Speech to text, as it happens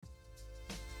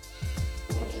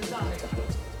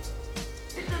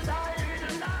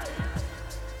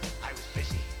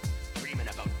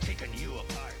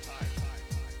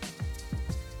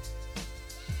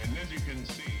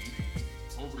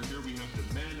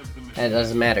It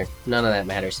doesn't matter. None of that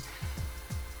matters.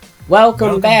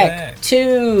 Welcome back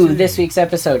to this week's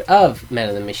episode of Men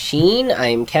of the Machine.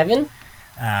 I'm Kevin.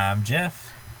 I'm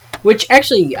Jeff. Which,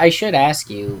 actually, I should ask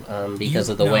you, because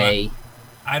of the way...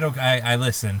 I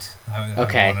listened.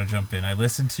 Okay. I want to jump in. I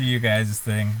listened to you guys'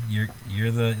 thing.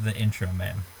 You're the intro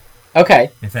man.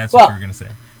 Okay. If that's what you were going to say.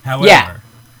 However, yeah.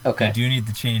 Okay. you do need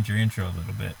to change your intro a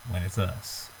little bit when it's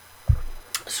us.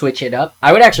 Switch it up?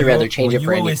 I would actually rather change it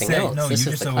for anything else. No, this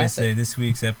you just always say this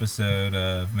week's episode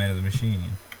of Men of the Machine.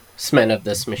 Men of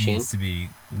this Machine. Needs to be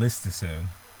listisode.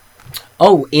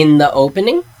 Oh, in the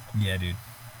opening? Yeah, dude.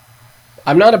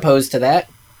 I'm not opposed to that.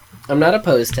 No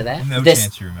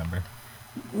chance you remember.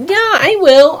 Yeah, I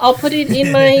will. I'll put it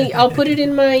in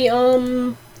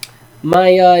my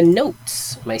my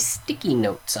notes, my sticky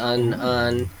notes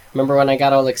on. Remember when I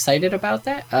got all excited about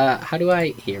that? How do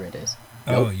I? Here it is.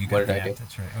 Oh, you got the app.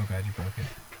 That's right. Oh god, you broke it.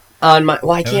 On my,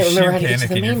 I can't remember how to get to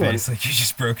the main one. Like you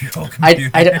just broke your whole computer.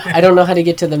 I don't know how to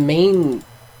get to the main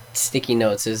sticky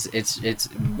notes. It's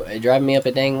driving me up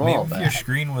a dang wall. Maybe if your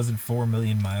screen wasn't 4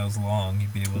 million miles long,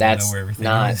 you'd be able to know where everything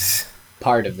is.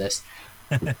 Part of this.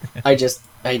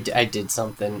 I did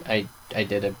something. I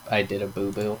did a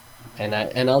boo boo, and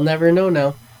I'll never know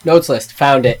now. Notes list,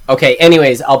 found it. Okay.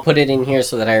 Anyways, I'll put it in here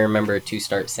so that I remember to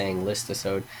start saying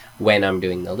listisode when I'm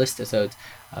doing the listisodes,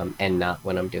 and not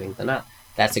when I'm doing the not.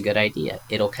 That's a good idea.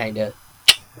 It'll kind of,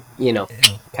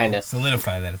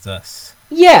 solidify that it's us.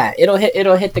 Yeah, it'll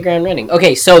hit the ground running.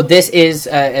 Okay, so this is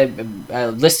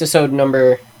listisode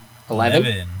number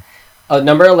 11.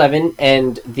 Number 11,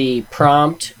 and the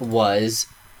prompt was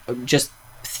just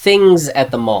things at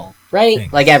the mall, right?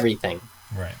 Things. Like everything.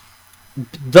 Right.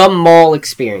 The mall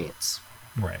experience.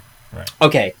 Right.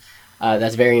 Okay,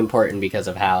 that's very important because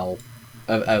of how,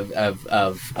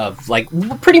 of like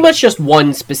pretty much just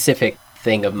one specific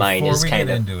thing of mine is kind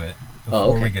of.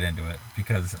 Before we get into it,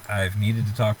 because I've needed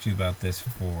to talk to you about this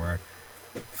for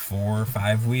 4 or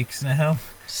 5 weeks now.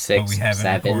 6, but we haven't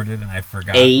 7, recorded, and I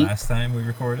forgot 8. last time we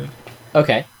recorded.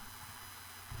 Okay.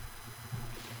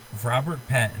 Robert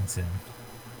Pattinson.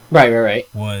 Right.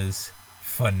 Was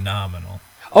phenomenal.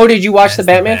 Oh, did you watch the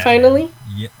Batman finally?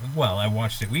 Yeah. Well, I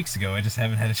watched it weeks ago. I just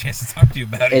haven't had a chance to talk to you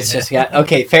about it. It's just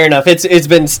okay. Fair enough. It's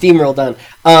been steamrolled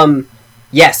on.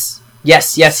 Yes.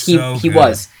 He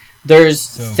was.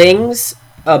 There's things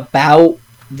about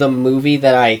the movie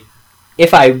that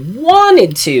if I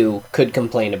wanted to, could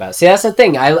complain about. See, that's the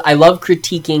thing. I love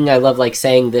critiquing. I love like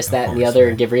saying this, that, and the other,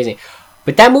 and give reason.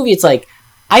 But that movie, it's like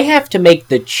I have to make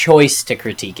the choice to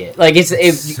critique it. Like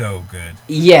it's so good.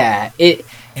 Yeah, it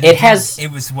has.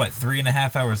 It was what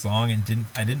 3.5 hours long, and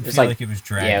I didn't feel like it was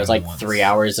dragging. Yeah, it was like once. 3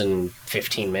 hours and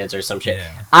 15 minutes or some shit.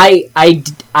 Yeah.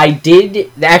 I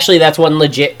did actually. That's one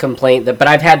legit complaint but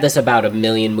I've had this about a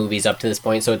million movies up to this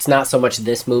point, so it's not so much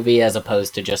this movie as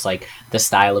opposed to just like the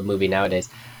style of movie nowadays.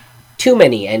 Too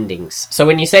many endings. So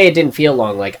when you say it didn't feel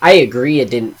long, like I agree,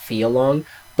 it didn't feel long.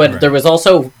 But there was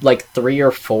also like 3 or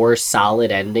 4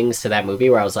 solid endings to that movie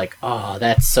where I was like, oh,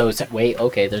 that's so... Wait,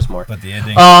 okay, there's more. But the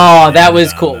ending... Oh, that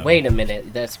was cool. Wait a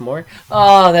minute, that's more?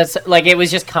 Oh, that's... Like, it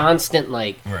was just constant,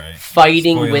 like,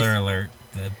 fighting Spoiler with... Spoiler alert.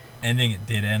 The ending it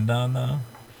did end on, though.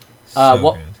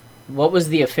 So good. What was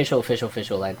the official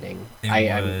ending?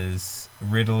 It was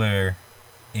Riddler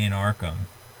in Arkham.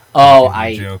 Oh,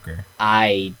 Joker.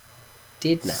 I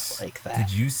did not like that.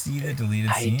 Did you see the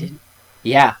deleted scene? Didn't.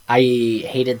 Yeah, I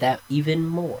hated that even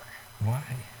more. Why?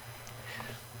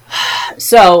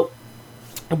 So,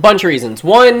 a bunch of reasons.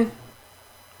 One,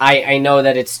 I know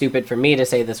that it's stupid for me to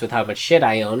say this with how much shit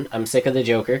I own. I'm sick of the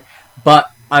Joker.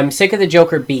 But I'm sick of the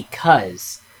Joker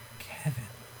because... Kevin.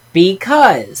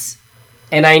 Because...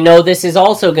 And I know this is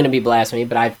also going to be blasphemy,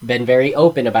 but I've been very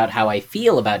open about how I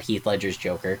feel about Heath Ledger's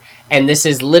Joker. And this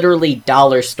is literally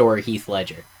dollar store Heath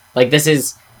Ledger. Like, this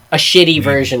is... a shitty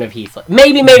version of Heath Ledger.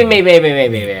 Maybe.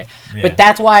 Yeah. But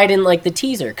that's why I didn't like the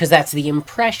teaser, because that's the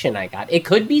impression I got. It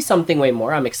could be something way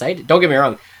more. I'm excited. Don't get me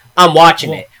wrong. I'm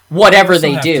watching it. Whatever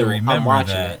they do, I'm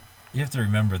watching it. You have to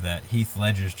remember that Heath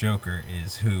Ledger's Joker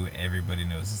is who everybody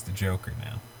knows is the Joker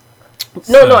now.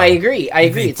 No, I agree.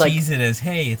 It's like tease it as,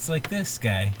 hey, it's like this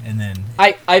guy, and then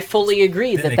I fully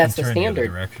agree that's the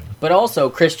standard. But also,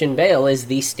 Christian Bale is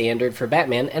the standard for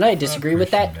Batman, and I disagree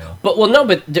with that. Bale.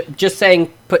 But just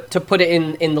saying, to put it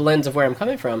in the lens of where I'm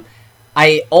coming from,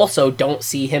 I also don't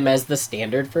see him as the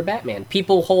standard for Batman.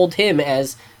 People hold him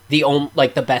as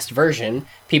the best version.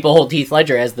 People hold Heath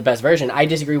Ledger as the best version. I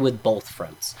disagree with both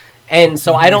fronts, and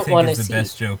so I don't want to see the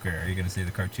best Joker. Are you going to say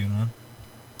the cartoon one?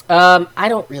 I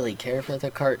don't really care for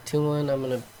the cartoon one. I'm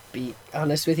gonna be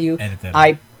honest with you. Edit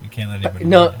that. You can't let anybody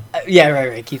know that. Yeah,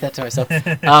 right. Keep that to myself.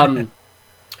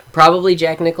 Probably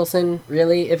Jack Nicholson.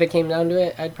 Really, if it came down to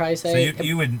it, I'd probably So say.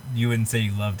 you wouldn't say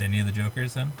you loved any of the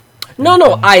Jokers then?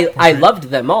 No. I loved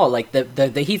them all. Like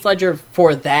the Heath Ledger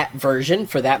for that version,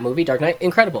 for that movie, Dark Knight,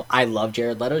 incredible. I love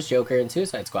Jared Leto's Joker in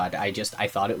Suicide Squad. I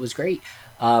thought it was great,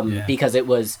 because it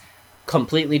was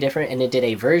completely different, and it did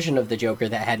a version of the Joker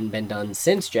that hadn't been done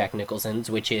since Jack Nicholson's,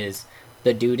 which is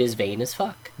the dude is vain as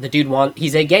fuck. The dude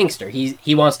he's a gangster.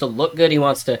 He wants to look good. He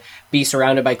wants to be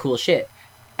surrounded by cool shit.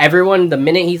 Everyone, the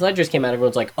minute Heath Ledger's came out,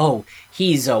 everyone's like, oh,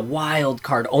 he's a wild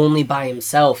card only by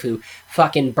himself who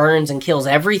fucking burns and kills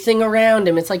everything around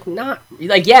him. It's like, not,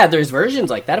 like, yeah, there's versions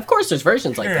like that. Of course there's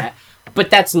versions like that. But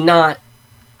that's not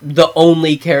the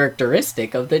only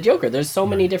characteristic of the Joker. There's so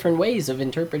many different ways of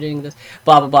interpreting this,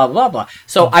 blah, blah, blah, blah, blah.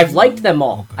 So I've liked them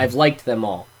all. I've liked them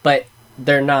all. But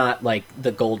they're not, like,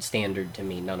 the gold standard to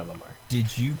me. None of them are.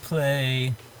 Did you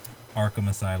play Arkham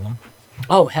Asylum?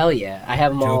 Oh, hell yeah. I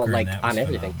have them all, Joker in like, that on was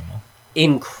everything. phenomenal.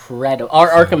 Incredible.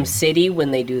 Arkham City,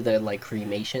 when they do the, like,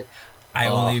 cremation. I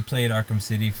only played Arkham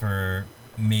City for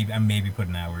I maybe put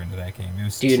an hour into that game. It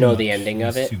was Do you too know much. the ending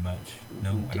of it? Too much.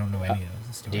 No, I don't know any of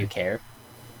the story. Do you care?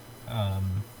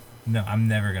 No, I'm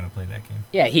never gonna play that game.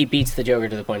 Yeah, he beats the Joker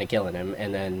to the point of killing him,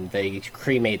 and then they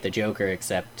cremate the Joker,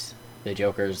 except the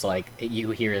Joker's like,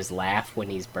 you hear his laugh when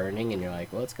he's burning, and you're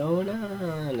like, what's going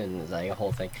on? And it's like a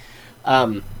whole thing.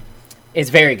 It's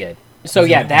very good. So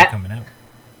There's yeah, another one that. coming out.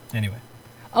 Anyway,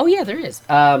 Oh yeah, there is.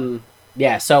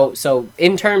 Yeah. So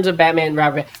in terms of Batman,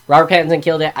 Robert Pattinson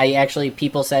killed it.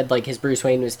 People said like his Bruce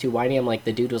Wayne was too whiny. I'm like,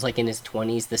 the dude was like in his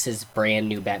 20s. This is brand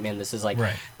new Batman. This is like,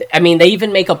 right. I mean, they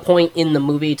even make a point in the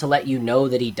movie to let you know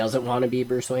that he doesn't want to be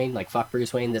Bruce Wayne. Like, fuck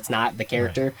Bruce Wayne. That's not the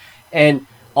character, Right. and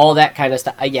all that kind of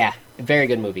stuff. Yeah, very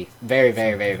good movie. Very,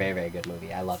 very, very, very, very good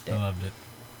movie. I loved it. I loved it.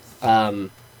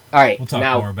 All right, We'll talk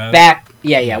now more about back.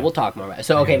 it. Yeah, we'll talk more about it.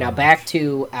 So okay, Yeah, now we'll back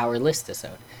to our list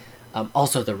episode.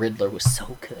 Also, the Riddler was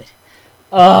so good.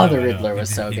 Oh, the I know. Riddler was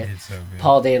He so good. did so good.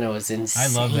 Paul Dano was I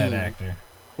insane. love that actor.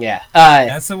 Yeah.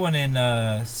 That's the one in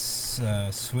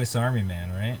Swiss Army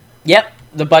Man, right? Yep,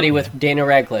 the buddy with Daniel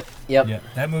Radcliffe. Yep. Yeah,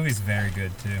 that movie's very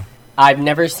good too. I've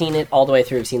never seen it all the way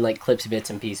through. I've seen like clips, bits,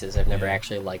 and pieces. I've never Yeah.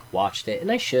 actually like watched it, and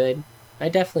I should. I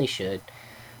definitely should.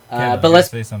 Kevin, I But gotta let's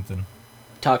say something.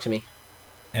 talk to me.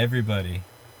 Everybody,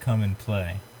 come and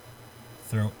play.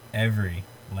 Throw every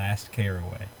last care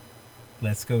away.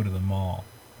 Let's go to the mall.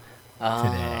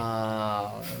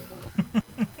 Oh.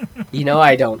 You know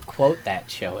I don't quote that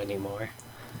show anymore.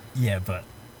 Yeah, but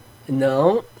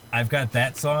No. I've got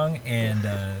that song and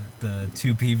the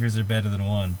Two Peavers Are Better Than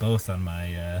One, both on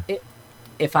my.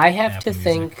 If I have Apple to Music.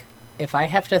 think, if I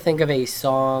have to think of a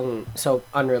song, so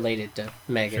unrelated to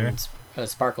Megan's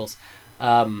Sparkles,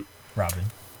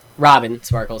 Robin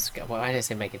Sparkles. Why did I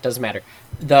say Megan? Doesn't matter.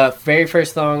 The very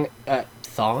first song.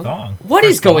 Thong? What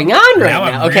is First song. going on right Now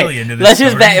now? I'm Okay, really into this let's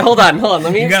just story. hold on.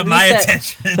 Let me. You got my reset.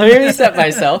 attention. Let me reset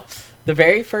myself. The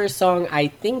very first song I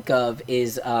think of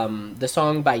is the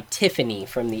song by Tiffany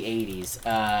from the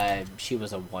 '80s. She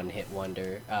was a one-hit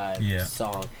wonder Yeah.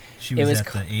 song. She It was was at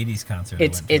the '80s concert. I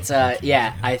It's went to a few yeah.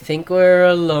 years ago. I think we're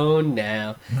alone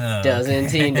now. Oh, Doesn't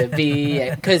seem to be,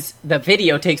 because the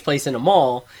video takes place in a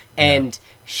mall, and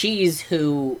she's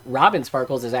who Robin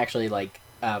Sparkles is actually like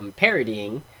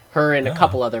parodying her and a Oh.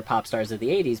 couple other pop stars of the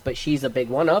 '80s, but she's a big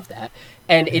one of that.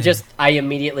 And it just, I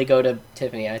immediately go to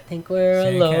Tiffany. I think we're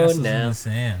Sandcastles alone in now. the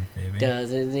sand, baby.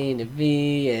 Doesn't seem to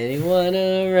be anyone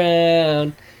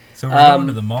around. So we're going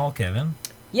to the mall, Kevin.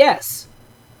 Yes.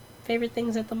 Favorite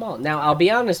things at the mall. Now, I'll be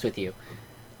honest with you.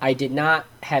 I did not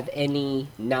have any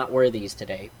not worthies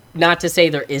today. Not to say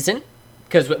there isn't,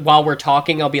 because while we're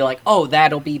talking, I'll be like, oh,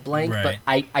 that'll be blank. Right.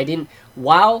 But I didn't.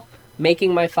 While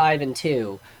making my 5 and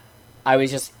 2, I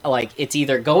was just like, it's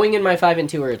either going in my 5 and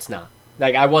 2 or it's not.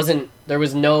 Like, I wasn't, there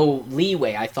was no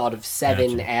leeway. I thought of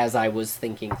 7 Gotcha. as I was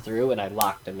thinking through, and I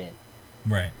locked them in.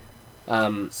 Right.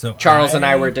 So Charles and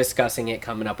I were discussing it,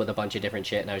 coming up with a bunch of different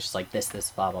shit, and I was just like, this,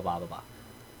 blah, blah, blah, blah, blah.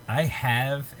 I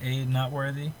have a not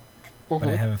worthy, but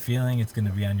I have a feeling it's going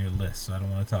to be on your list, so I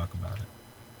don't want to talk about it.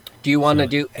 Do you want to So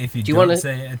do? If you do you don't want to?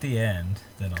 say it at the end,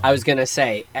 then I was gonna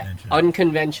say mention it.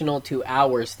 unconventional to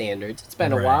our standards. It's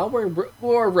been a Right. while.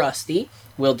 We're rusty.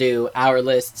 We'll do our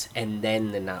lists and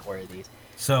then the not worthies.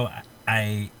 So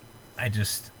I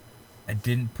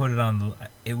didn't put it on the.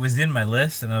 It was in my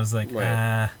list, and I was like,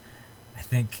 Right. I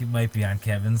think it might be on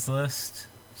Kevin's list.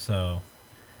 So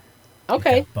it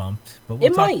Okay. got bumped, but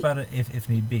we'll It talk might. about it if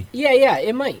need be. Yeah,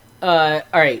 it might. All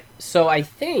right. So I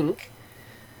think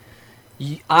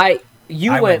you I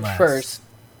went last. first.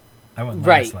 I went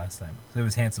Right. last time. So it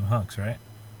was Handsome Hunks, right?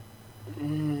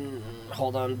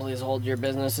 Hold on, please hold your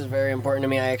business is very important to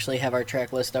me. I actually have our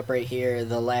track list up right here.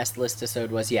 The last list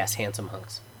episode was, yes, Handsome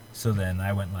Hunks. So then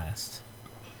I went last.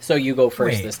 So you go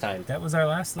first Wait, this time. that was our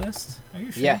last list? Are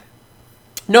you sure? Yeah.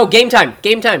 No, game time.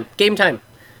 Game time. Game time.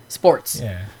 Sports.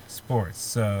 Yeah, sports.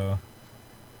 So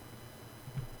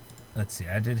let's see.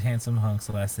 I did Handsome Hunks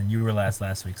last, and you were last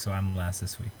week, so I'm last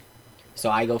this week. So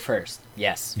I go first.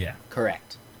 Yes. Yeah.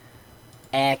 Correct.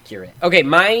 Accurate. Okay,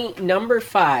 my number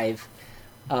 5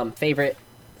 favorite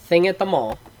thing at the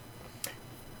mall,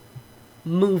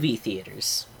 movie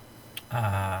theaters.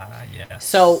 Yes.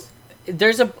 So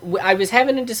I was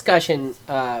having a discussion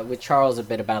with Charles a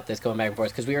bit about this, going back and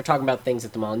forth, because we were talking about things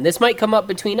at the mall, and this might come up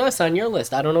between us on your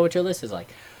list. I don't know what your list is like.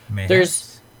 Mayhaps.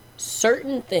 There's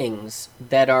certain things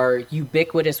that are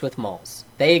ubiquitous with malls.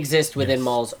 They exist within Yes.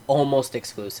 malls almost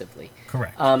exclusively.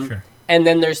 Correct. Sure. And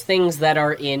then there's things that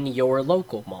are in your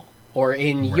local mall or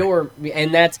in Right.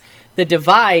 and that's the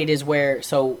divide is where,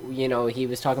 so, he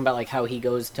was talking about like how he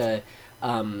goes to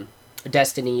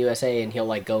Destiny USA and he'll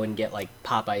like go and get like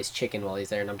Popeye's chicken while he's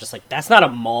there. And I'm just like, that's not a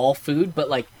mall food, but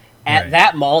like at Right.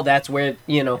 that mall, that's where,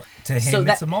 To him,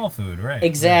 it's a mall food, right?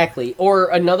 exactly. Or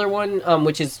another one,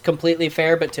 which is completely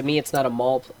fair, but to me, it's not a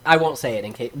mall. I won't say it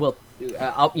in case. Well,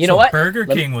 you know what? Burger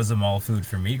King was a mall food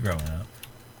for me growing up.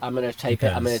 I'm gonna type it.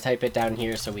 I'm gonna Because- type it down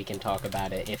here so we can talk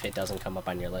about it if it doesn't come up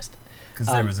on your list. Because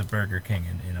there was a Burger King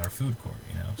in our food court,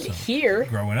 So Here,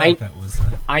 growing up, I that was.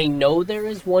 I know there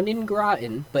is one in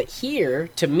Groton, but here,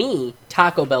 to me,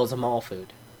 Taco Bell's a mall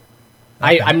food.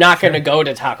 Okay, I'm not sure. gonna go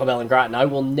to Taco Bell in Groton. I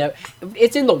will never.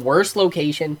 It's in the worst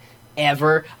location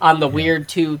ever on the weird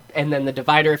two, and then the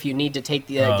divider. If you need to take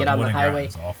the get on one the in highway,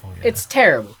 Groton's awful, yeah. it's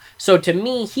terrible. So to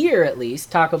me, here at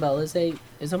least, Taco Bell is a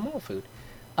mall food.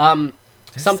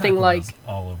 There's Something Taco like Bells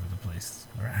all over the place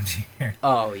around here.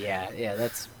 oh yeah,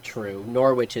 that's true.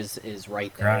 Norwich is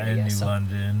right there. I Groton, guess. New So-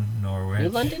 London, Norwich. New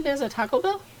London has a Taco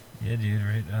Bell? Yeah, dude,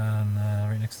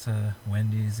 right next to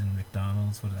Wendy's and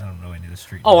McDonald's. I don't know any of the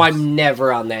street. Oh, names. I'm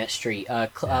never on that street. Yeah,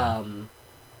 that's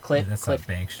Cliff. not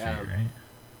Bank Street, um, right?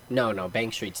 No,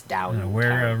 Bank Street's down. No,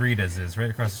 where Rita's is, right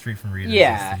across the street from Rita's.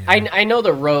 Yeah, is the, I know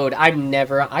the road. I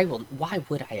will. Why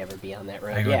would I ever be on that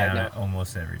road? I go yeah, down no, it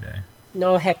almost every day.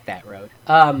 no, heck that road.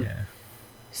 Yeah.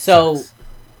 So, Sucks.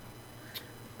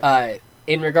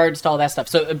 in regards to all that stuff,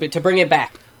 so but to bring it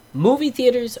back, movie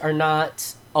theaters are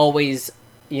not always.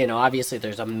 Obviously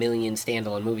there's a million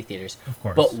standalone movie theaters. Of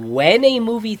course. But when a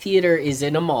movie theater is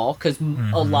in a mall, because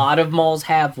a lot of malls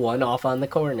have one off on the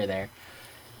corner there.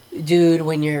 Dude,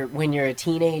 when you're a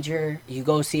teenager, you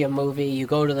go see a movie, you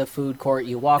go to the food court,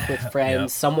 you walk with friends, Yep.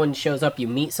 someone shows up, you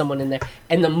meet someone in there,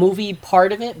 and the movie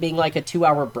part of it being like a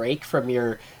 2-hour break from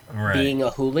your Right. being a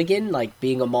hooligan, like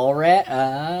being a mall rat,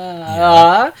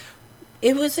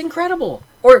 it was incredible.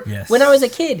 Or Yes. when I was a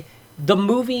kid, the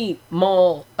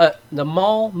mall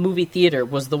movie theater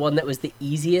was the one that was the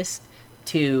easiest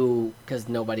to, because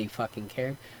nobody fucking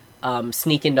cared,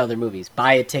 sneak into other movies.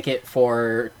 Buy a ticket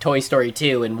for Toy Story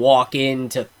 2 and walk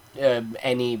into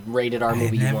any rated R I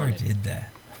movie you never wanted. did that.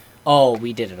 Oh,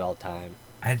 we did it all the time.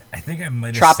 I think I might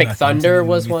have Tropic snuck Thunder into the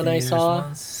was movie one I theaters saw,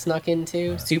 once. snuck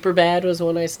into. Superbad was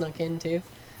one I snuck into.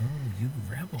 Oh, you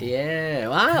rebel. Yeah, Kinda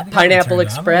got me Pineapple turned on a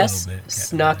Express, little bit,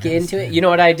 snuck I gotta into it. say. You know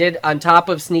what I did on top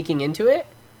of sneaking into it?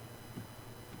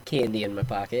 Candy in my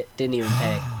pocket. Didn't even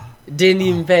pay. Didn't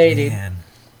even pay, dude. Man.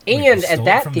 And Wait, you at stole it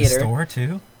that from theater, the store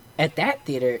too? at that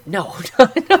theater, no,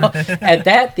 no. At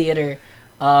that theater,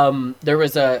 there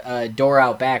was a door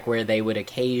out back where they would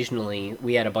occasionally.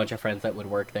 We had a bunch of friends that would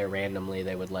work there randomly.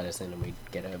 They would let us in and we'd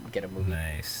get a movie.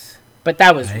 Nice. But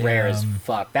that was I, rare as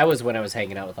fuck. That was when I was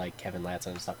hanging out with like Kevin Latson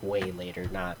and stuff. Way later,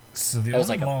 not. So the That was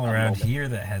only like a mall around moment. here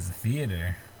that has a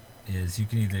theater is you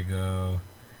can either go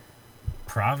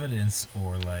Providence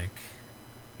or like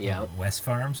Yeah. West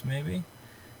Farms maybe.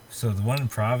 So the one in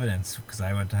Providence, because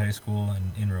I went to high school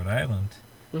in Rhode Island,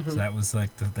 so that was like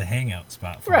the hangout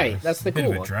spot for Right, us. that's the a bit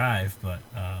cool of a one. drive, but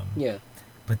Yeah.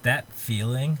 but that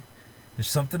feeling, there's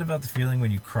something about the feeling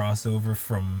when you cross over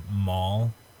from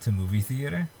mall to movie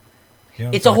theater. You know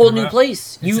what It's I'm a whole talking new about?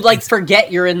 place. You It's- like it's-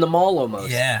 forget you're in the mall almost.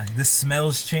 Yeah, the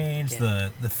smells change, Yeah.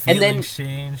 the And then- feelings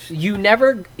change.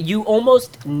 You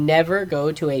almost never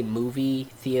go to a movie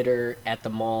theater at the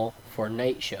mall for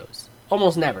night shows.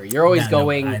 Almost never. You're always No,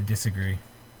 going. I disagree.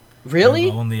 Really?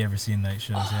 I've only ever seen night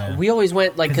shows. Yeah. We always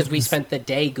went like 'Cause because it we was- spent the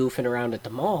day goofing around at the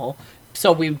mall.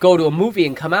 So we'd go to a movie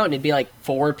and come out and it'd be like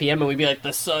 4 p.m. and we'd be like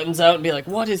the sun's out and be like,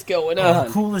 what is going Well, on?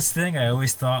 the coolest thing I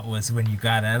always thought was when you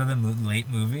got out of the late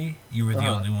movie, you were the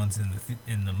Uh-huh. only ones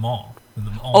in the mall.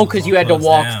 When all Oh, the because mall you had to closed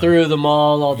walk down. through the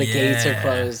mall, all the gates are Yeah.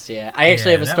 closed. Yeah, I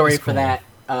actually Yeah, have a that story was for cool. that.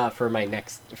 for my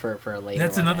next for a later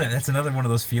That's one. another. That's another one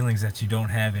of those feelings that you don't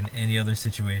have in any other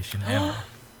situation ever.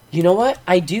 You know what?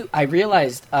 I do. I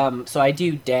realized. So I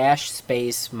do dash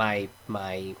space my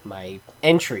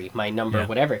entry, my number, Yeah.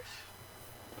 whatever.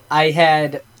 I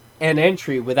had an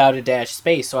entry without a dash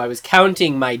space, so I was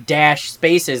counting my dash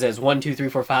spaces as 1, 2, 3,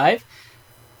 4, 5,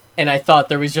 and I thought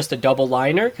there was just a double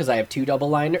liner because I have two double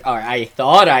liner. Or I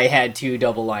thought I had two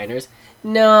double liners.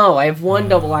 No, I have one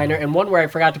double liner and one where I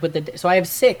forgot to put the. So I have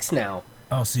six now.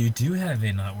 Oh, so you do have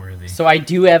a not worthy. So I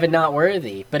do have a not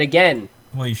worthy, but again,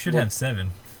 Well, you should have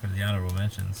 7 for the honorable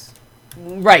mentions.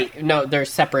 right? No, they're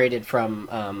separated from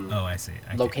Oh, I see.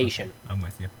 location. Okay. I'm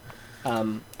with you.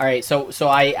 All right, so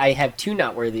I have two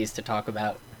not worthies to talk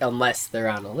about unless they're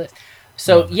on a list.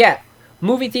 So Love it. yeah,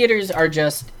 movie theaters are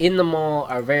just in the mall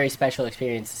are a very special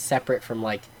experience, separate from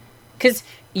like, because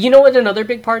you know what another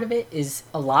big part of it is.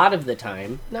 A lot of the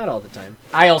time, not all the time.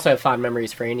 I also have fond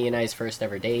memories for Andy and I's first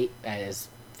ever date as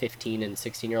 15 and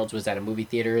 16-year-olds was at a movie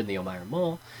theater in the Elmira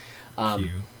Mall. Cute.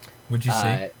 Would you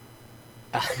say?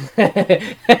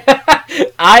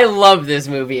 I love this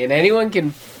movie, and anyone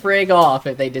can frig off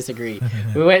if they disagree.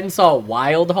 We went and saw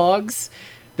Wild Hogs.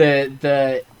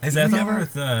 The Is that the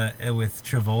one with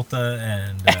Travolta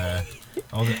and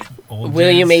all the old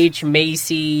William dudes? H.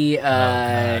 Macy.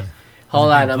 God. Hold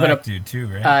There's a on, big I'm black gonna. dude too,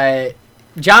 right?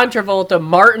 John Travolta,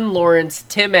 Martin Lawrence,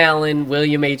 Tim Allen,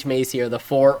 William H. Macy are the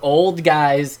four old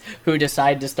guys who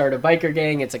decide to start a biker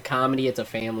gang. It's a comedy. It's a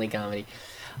family comedy.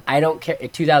 I don't care.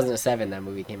 2007, that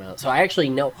movie came out. So I actually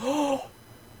know.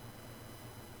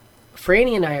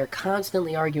 Franny and I are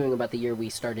constantly arguing about the year we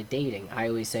started dating. I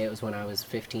always say it was when I was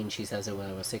 15. She says it when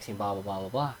I was 16, blah, blah, blah, blah,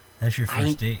 blah. That's your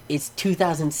first date. It's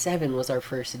 2007 was our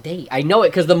first date. I know it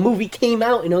because the movie came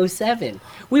out in 07.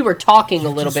 We were talking You a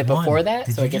little just bit won. before that,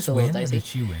 Did so you it gets just a little win, or dicey. did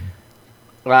she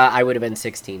win? I would have been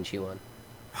 16. She won.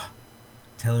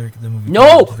 Tell her the movie.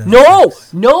 No, came out in no,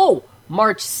 2006. no.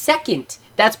 March 2nd.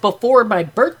 That's before my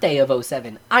birthday of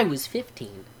 07. I was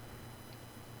 15.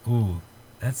 Ooh,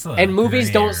 that's a And movies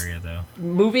gray don't- area, though.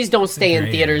 Movies don't stay in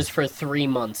gray theaters area. for 3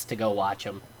 months to go watch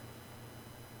them.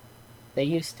 They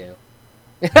used to.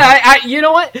 You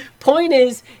know what? Point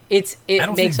is, it I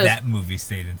don't makes think us. that movie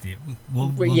stayed in theater.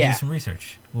 We'll Yeah. do some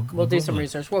research. We'll do some Google it.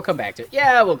 research. We'll come back to it.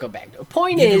 Yeah, we'll come back to it.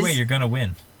 Point Either is, way, you're gonna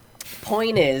win.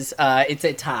 it's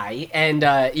a tie, and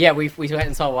yeah, we went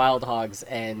and saw Wild Hogs,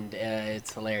 and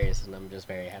it's hilarious, and I'm just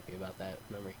very happy about that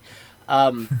memory.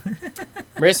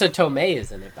 Marissa Tomei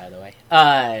is in it, by the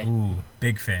way. Ooh,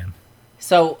 big fan.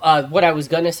 So what I was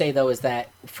gonna say though is that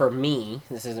for me,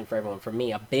 this isn't for everyone. For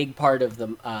me, a big part of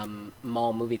the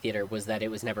mall movie theater was that it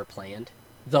was never planned.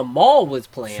 The mall was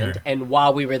planned, Sure. and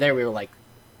while we were there, we were like,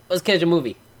 "Let's catch a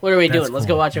movie. What are we That's doing? Let's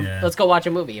go cool, watch a yeah. Let's go watch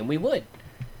a movie." And we would.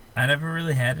 I never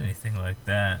really had anything like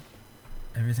that.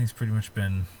 Everything's pretty much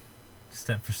been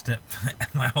step for step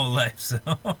my whole life. So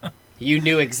You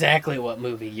knew exactly what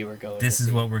movie you were going. this to is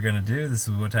see. what we're gonna do. This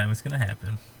is what time it's gonna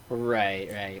happen. Right,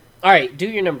 right. All right, do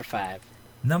your number 5.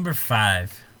 Number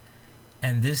 5,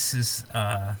 and this is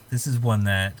one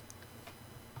that,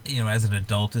 you know, as an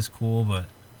adult is cool, but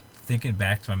thinking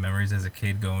back to my memories as a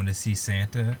kid going to see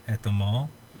Santa at the mall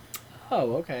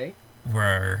Oh, okay.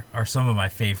 are some of my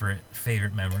favorite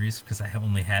memories, because I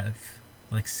only have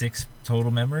like 6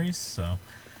 total memories. So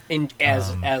As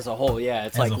a whole, yeah,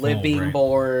 it's as like a Liv whole, being right.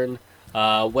 born,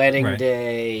 Wedding Right.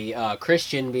 Day,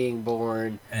 Christian being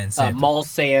born, and Santa. Mall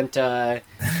Santa,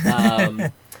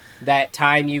 that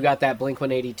time you got that Blink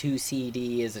 182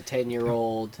 CD as a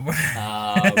 10-year-old,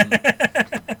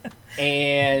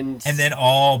 and And then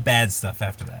all bad stuff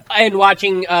after that. and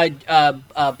watching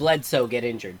Bledsoe get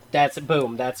injured. That's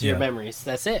boom. That's your Yeah. memories.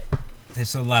 That's it.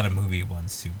 There's a lot of movie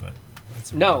ones too, but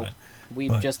that's No, irrelevant.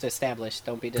 we've But just established.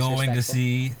 Don't be disrespectful. Going to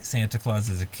see Santa Claus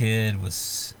as a kid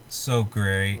was so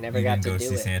great. Never We got didn't to go do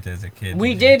see it. Santa as a kid.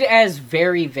 We did as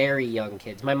very, very young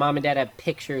kids. My mom and dad have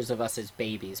pictures of us as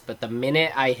babies, but the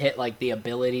minute I hit like the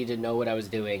ability to know what I was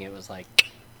doing, it was like,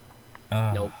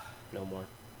 Oh, nope, no more.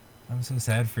 I'm so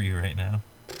sad for you right now.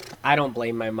 I don't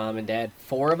blame my mom and dad.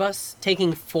 4 of us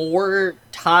taking 4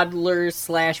 toddlers /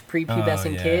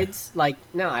 prepubescent yeah. kids. Like,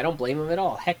 no, I don't blame them at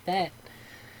all. Heck that.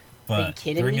 But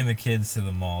kidding bringing me? the kids to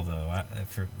the mall, though,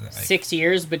 6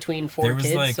 years between 4 there was,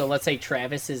 kids. like- So let's say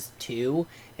Travis is 2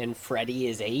 and Freddie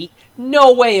is 8.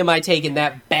 No way am I taking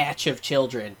that batch of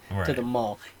children to Right. the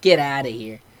mall. Get out of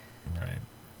here. right.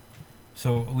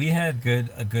 So we had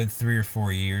a good 3 or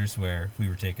 4 years where we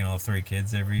were taking all 3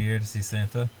 kids every year to see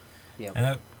Santa, Yeah. and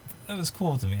that was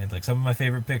cool to me. Like, some of my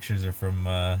favorite pictures are from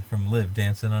Liv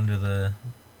dancing under the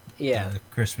Yeah.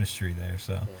 Christmas tree there.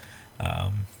 So,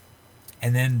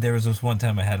 and then there was this one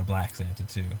time I had a black Santa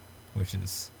too, which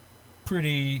is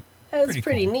pretty. That's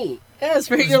pretty cool. neat. That's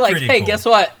pretty. It was You're like, pretty hey, cool. guess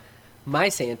what? My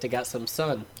Santa got some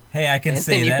sun. Hey, I can And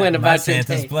say then you that went my about your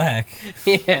Santa's day. black.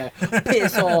 Yeah,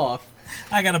 piss off.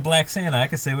 I got a black Santa. I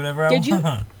can say whatever I Did you?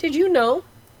 want. Did you know?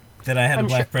 That I had I'm a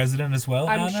black sure- president as well?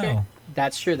 I'm I sure. know.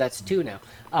 That's true. That's two now.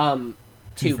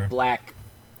 Two Twofer. black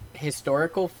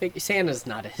historical figure. Santa's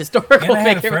not a historical And I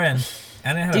had a figure. friend.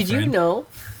 And I had Did a friend. you know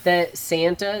that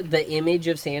Santa, the image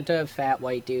of Santa, fat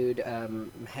white dude,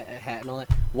 hat and all that,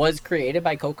 was created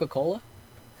by Coca-Cola?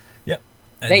 Yep.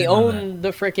 I They did know that. own the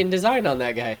freaking design on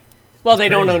that guy. Well, they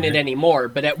don't crazy, own it right? anymore,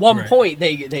 but at one Right. point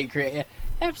they create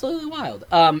absolutely wild.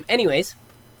 Anyways,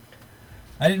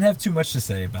 I didn't have too much to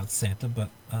say about Santa, but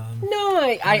no,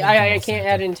 I can't Santa.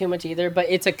 add in too much either. But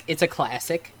it's a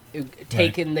classic.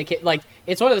 Taking the kid, like,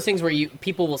 it's one of those things where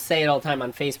people will say it all the time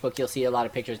on Facebook. You'll see a lot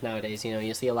of pictures nowadays. You know,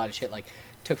 you'll see a lot of shit like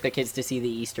took the kids to see the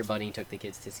Easter Bunny, took the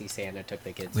kids to see Santa, took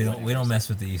the kids. we don't whatever. mess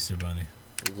with the Easter bunny.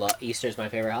 Easter's my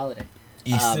favorite holiday.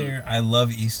 Easter, I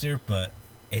love Easter, but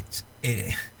it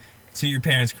to your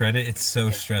parents' credit, it's so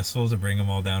stressful to bring them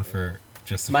all down for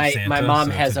just for My Santa, my mom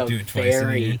so has to a do it twice in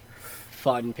a year. very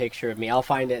fun picture of me. I'll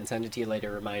find it and send it to you later.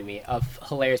 Remind me. A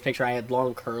hilarious picture. I had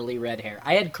long curly red hair.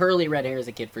 I had curly red hair as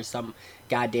a kid for some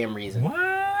goddamn reason.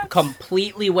 What?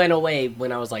 Completely went away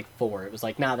when I was like 4. It was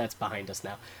like, nah, that's behind us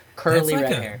now. Curly That's like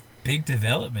red a hair. big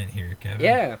development here, Kevin.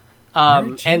 Yeah. You're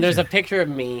a And there's a ginger. picture of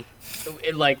me,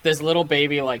 like this little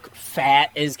baby, like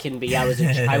fat as can be. I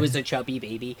was a chubby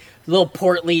baby, little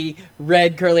portly,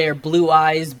 red curly hair, blue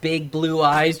eyes, big blue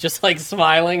eyes, just like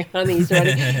smiling on the Easter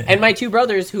bunny. And my two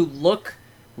brothers, who look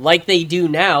like they do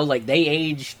now, like they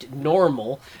aged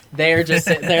normal. They're just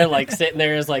sitting there, like sitting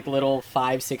there as like little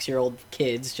 5-6-year-old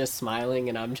kids, just smiling,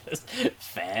 and I'm just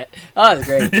fat. Oh, it's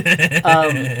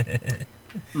great.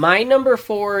 My number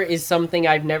 4 is something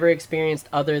I've never experienced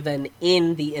other than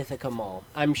in the Ithaca Mall.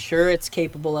 I'm sure it's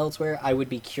capable elsewhere. I would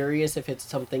be curious if it's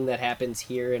something that happens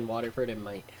here in Waterford. It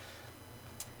might.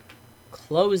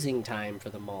 Closing time for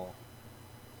the mall.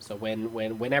 So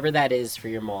whenever that is for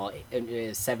your mall, it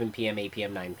is 7 p.m., 8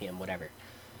 p.m., 9 p.m., whatever.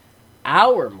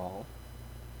 Our mall,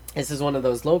 this is one of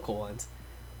those local ones,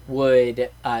 would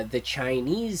the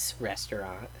Chinese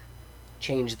restaurant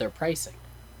change their pricing.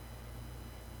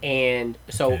 And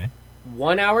so Okay.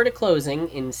 1 hour to closing,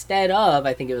 instead of,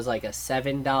 I think it was like a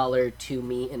 $7 two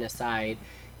meat and a side,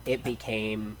 it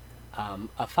became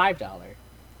a $5.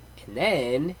 And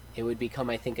then it would become,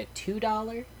 I think, a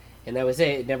 $2, and that was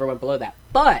it. It never went below that.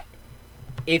 But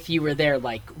if you were there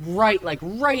like right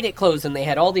at close, and they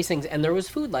had all these things, and there was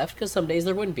food left, because some days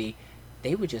there wouldn't be,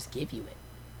 they would just give you it.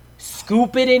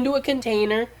 Scoop it into a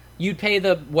container. You'd pay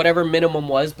the whatever minimum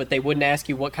was, but they wouldn't ask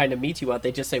you what kind of meat you want.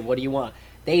 They'd just say, what do you want?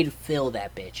 They'd fill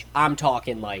that bitch. I'm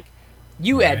talking like,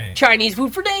 you had Right. Chinese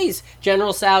food for days.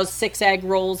 General Tso's, 6 egg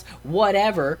rolls,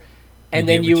 whatever. And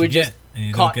You then get you what would you just, get, and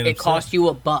you don't get it upset. cost you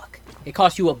 $1. It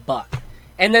cost you $1.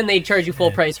 And then they'd charge you full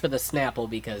Yeah. price for the Snapple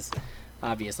because,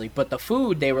 obviously. But the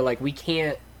food, they were like, we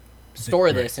can't store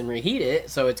Right. this and reheat it,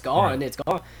 so it's gone. Right. It's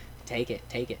gone. Take it.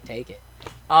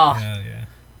 Oh, Hell yeah.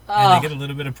 oh. And they get a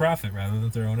little bit of profit rather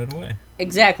than throwing it away.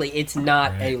 Exactly. It's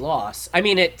not Right. a loss. I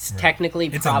mean, it's Right. technically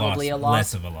It's probably a a loss, loss.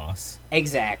 less of a loss.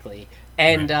 Exactly.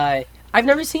 And I've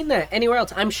never seen that anywhere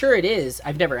else. I'm sure it is.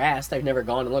 I've never asked. I've never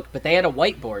gone and looked. But they had a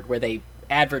whiteboard where they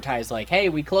advertised, like, hey,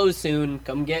 we close soon.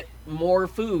 Come get more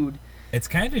food. It's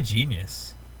kind of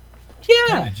genius. Yeah.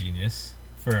 Kind of genius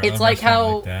for It's a like restaurant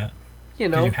how, like that. You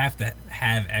 'Cause know. you have to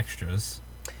have extras.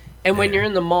 And when Yeah. you're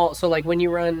in the mall, so like when you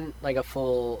run like a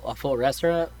full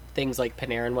restaurant, things like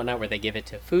Panera and whatnot, where they give it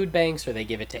to food banks or they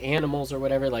give it to animals or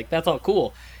whatever, like that's all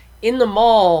cool. In the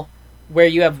mall, where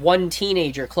you have one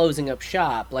teenager closing up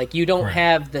shop, like you don't Right.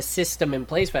 have the system in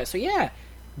place for that. So yeah,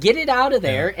 get it out of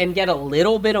there and get a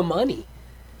little bit of money.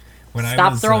 When I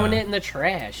Stop was, throwing it in the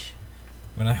trash.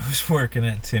 When I was working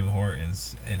at Tim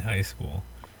Hortons in high school,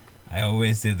 I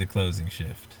always did the closing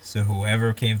shift. So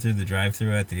whoever came through the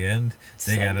drive-through at the end,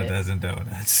 they Send got a it. dozen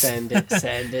donuts. Send it. If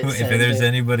Send there's it.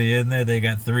 anybody in there, they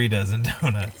got 3 dozen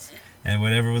donuts. And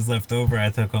whatever was left over, I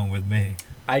took home with me.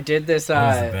 I did this. That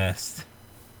was the best.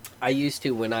 I used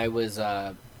to when I was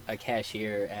a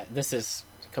cashier at. This is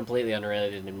completely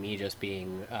unrelated to me just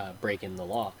being breaking the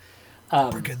law.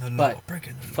 Breaking the law. But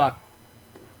Breaking the fuck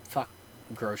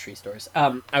grocery stores.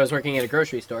 I was working at a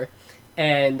grocery store,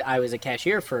 and I was a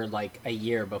cashier for like a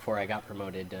year before I got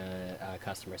promoted to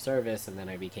customer service, and then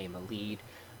I became a lead,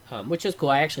 which is cool.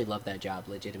 I actually love that job.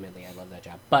 Legitimately, I love that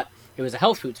job. But it was a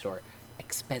health food store,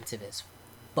 expensive as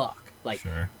fuck. Like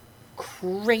Sure.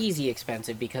 crazy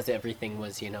expensive because everything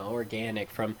was, organic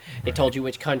from, it told you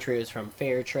which country it was from,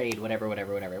 fair trade, whatever,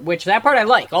 which that part I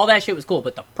like. All that shit was cool,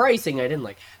 but the pricing I didn't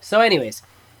like. So anyways,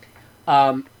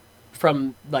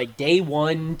 From like day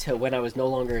one to when I was no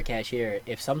longer a cashier,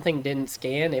 if something didn't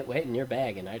scan, it went in your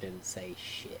bag, and I didn't say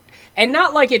shit. And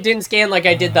not like it didn't scan, like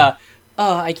I did the,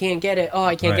 oh, I can't get it, oh,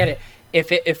 I can't get it.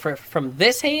 If from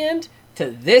this hand to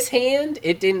this hand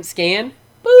it didn't scan,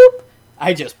 boop,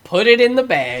 I just put it in the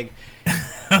bag.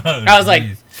 I was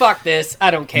like, fuck this,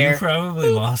 I don't care. You probably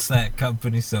lost that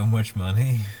company so much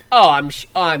money. Oh, I'm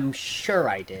sure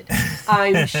I did.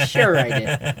 I'm sure I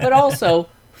did. But also,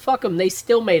 fuck them, they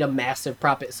still made a massive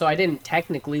profit, so I didn't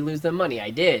technically lose them money. I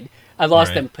did. I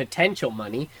lost them potential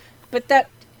money. But that,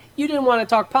 you didn't want to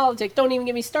talk politics, don't even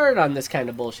get me started on this kind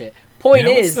of bullshit. Point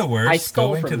is, the worst? I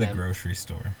stole Going from to the them. grocery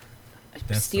store.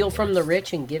 Steal from the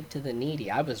rich and give to the needy.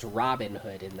 I was Robin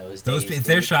Hood in those days. If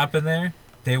they're shopping there,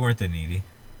 they weren't the needy.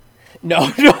 No,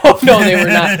 they were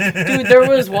not. Dude, there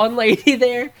was one lady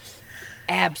there,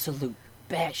 absolute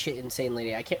batshit insane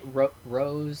lady. I can't,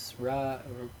 Rose, I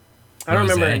don't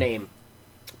remember her name,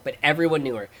 but everyone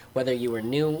knew her. Whether you were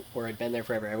new or had been there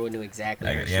forever, everyone knew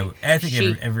exactly her. Yeah, I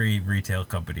think every retail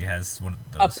company has one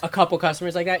of those. A couple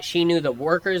customers like that. She knew the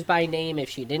workers by name. If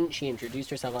she didn't, she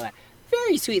introduced herself like that.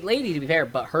 Very sweet lady, to be fair,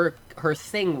 but her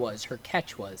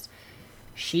catch was,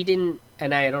 she didn't,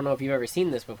 and I don't know if you've ever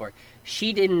seen this before,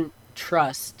 she didn't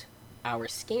trust our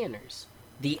scanners.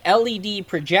 The LED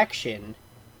projection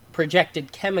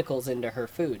projected chemicals into her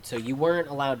food, so you weren't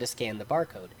allowed to scan the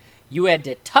barcode. You had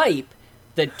to type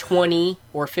the 20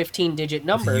 or 15 digit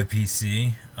number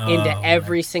UPC into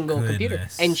every single computer.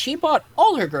 And she bought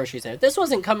all her groceries there. This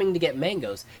wasn't coming to get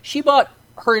mangoes. She bought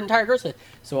her entire groceries.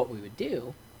 So what we would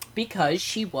do, because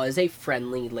she was a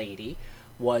friendly lady,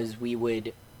 was we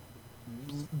would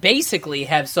basically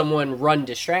have someone run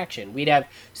distraction. We'd have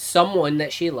someone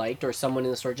that she liked or someone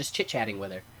in the store just chit-chatting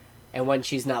with her. And when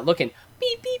she's not looking,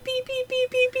 beep, beep, beep, beep,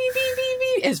 beep, beep, beep, beep, beep,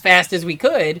 beep, as fast as we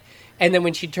could. And then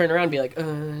when she'd turn around and be like,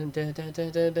 okay,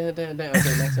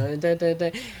 next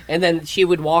one, and then she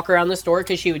would walk around the store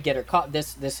because she would get her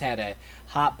This had a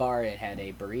hot bar, it had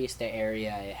a barista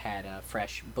area, it had a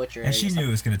fresh butcher area. And she knew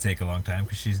it was going to take a long time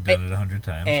because she's done it 100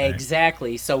 times.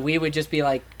 Exactly. Right? So we would just be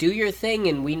like, do your thing,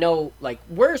 and we know, like,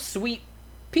 we're sweet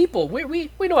people. We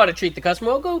know how to treat the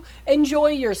customer. We'll go enjoy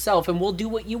yourself, and we'll do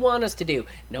what you want us to do.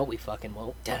 No, we fucking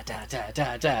won't.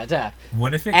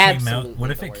 What if it came out?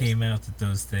 What if it came out that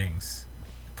those things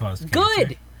caused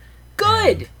cancer?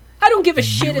 Good. I don't give a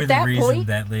shit at that point. You were the reason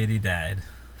that lady died.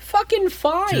 Fucking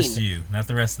fine. Just you, not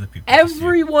the rest of the people.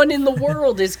 Everyone in the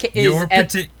world is your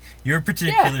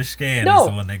particular scan is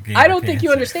the one that gave I don't think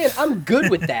you understand. I'm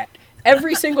good with that.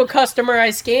 Every single customer I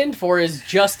scanned for is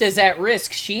just as at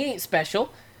risk. She ain't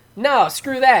special. No,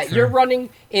 screw that. Sure. You're running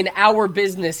in our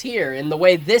business here in the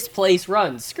way this place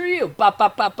runs. Screw you. Bop,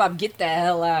 bop, bop, bop. Get the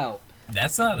hell out.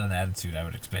 That's not an attitude I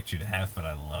would expect you to have, but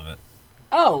I love it.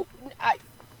 Oh,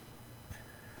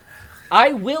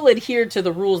 I will adhere to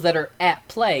the rules that are at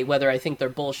play, whether I think they're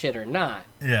bullshit or not.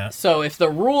 Yeah. So if the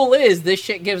rule is this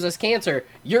shit gives us cancer,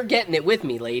 you're getting it with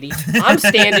me, lady. I'm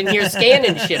standing here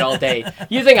scanning shit all day.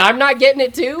 You think I'm not getting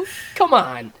it too? Come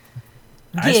on.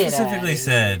 I specifically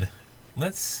said,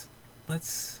 let's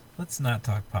not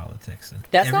talk politics.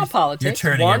 That's not politics.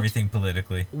 You're turning everything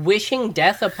politically. Wishing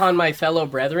death upon my fellow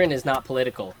brethren is not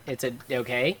political. It's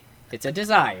a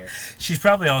desire. She's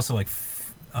probably also like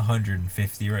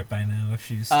 150 right by now if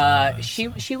she's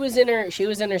still she was in her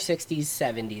 60s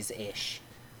 70s ish,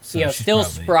 so still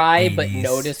spry 80s, but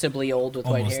noticeably old with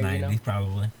white hair. 90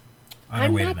 probably.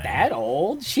 I'm not that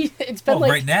old. It's been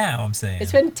right now. I'm saying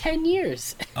it's been 10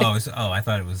 years. I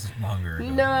thought it was longer ago.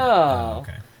 No,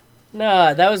 okay.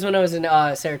 No, that was when I was in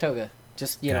Saratoga,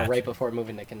 just Gotcha. Right before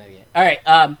moving to Connecticut. All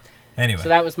right. Anyway, so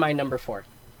that was my number 4.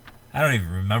 I don't even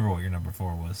remember what your number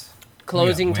 4 was.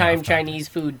 Closing time Chinese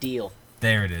food deal.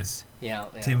 There it is. Yeah.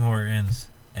 Tim Hortons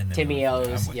and then Timmy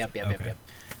O's. Yep.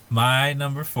 My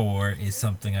number 4 is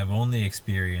something I've only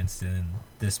experienced in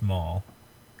this mall,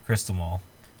 Crystal Mall,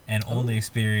 and only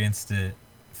experienced it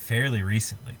fairly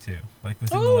recently too, like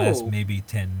within the last maybe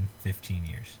 10, 15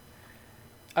 years.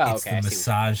 Oh, it's the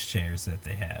massage chairs that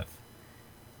they have.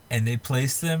 And they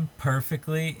place them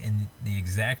perfectly in the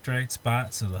exact right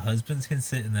spot so the husbands can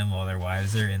sit in them while their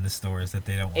wives are in the stores that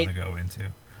they don't want to go into.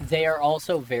 They are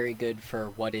also very good for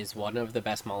what is one of the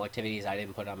best mall activities. I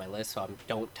didn't put on my list, so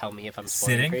don't tell me if I'm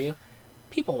spoiling for you.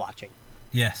 People watching.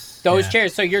 Yes. Those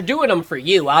chairs. So you're doing them for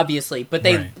you, obviously, but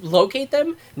they locate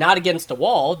them not against a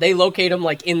wall. They locate them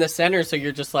like in the center, so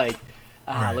you're just like,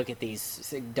 look at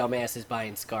these dumbasses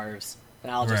buying scarves.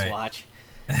 And I'll just watch.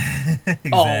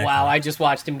 Exactly. Oh, wow. I just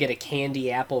watched him get a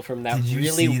candy apple from that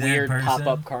really weird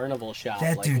pop-up carnival shop.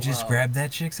 That dude just grabbed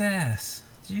that chick's ass.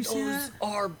 Did you see that? Those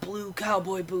are blue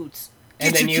cowboy boots.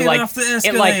 and Get then your you kid like off the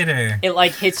it like escalator. it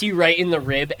like hits you right in the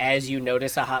rib as you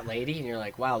notice a hot lady, and you're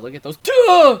like, wow, look at those,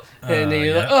 duh! And then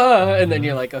you're Yeah. like, and then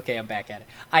you're like, okay, I'm back at it.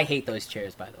 I hate those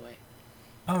chairs, by the way.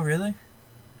 Oh, really?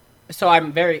 So I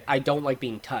don't like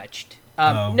being touched.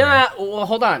 Oh, No, right. well,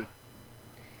 hold on.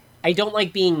 I don't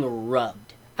like being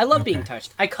rubbed. I love being Okay.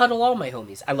 touched. I cuddle all my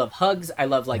homies. I love hugs. I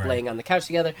love like Right. laying on the couch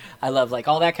together. I love like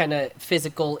all that kind of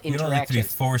physical You don't like to be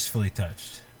interactions. forcefully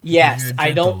touched. Because Yes, you're a I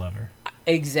gentle don't. lover.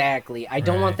 Exactly. I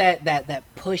don't want Right. that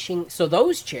pushing. So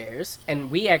those chairs, and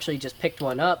we actually just picked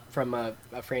one up from a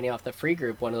Franny off the free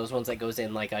group. One of those ones that goes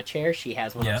in like a chair. She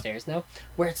has one Yep. upstairs now,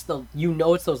 where it's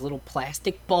it's those little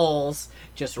plastic balls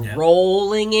just Yep.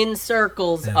 rolling in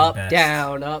circles, They're the up, best.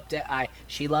 down, up, down.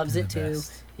 She loves They're it the too.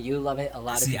 best. You love it. A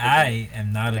lot of See, people. I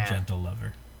am not Nah. a gentle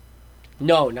lover.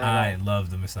 No, not I at all.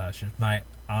 love the massage chairs. My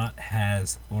aunt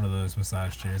has one of those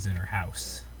massage chairs in her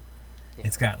house. Yeah.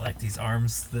 It's got like these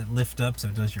arms that lift up, so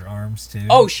it does your arms too.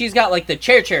 Oh, she's got like the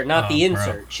chair, not the Oh, bro.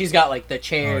 insert. She's got like the Oh,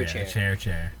 chair. yeah,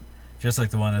 chair, just like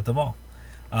the one at the mall.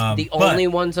 The But- only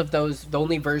ones of those, the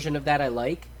only version of that I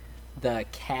like, the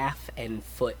calf and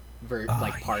foot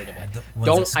like part of yeah, it. the ones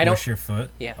Don't that I don't squish your foot.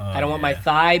 yeah Oh, I don't want my yeah.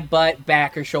 thigh, butt,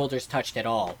 back, or shoulders touched at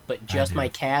all, but just do. my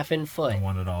calf and foot. I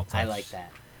want it all touched. I like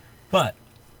that. But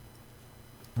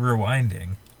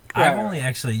rewinding, Right, I've right, only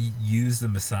actually used the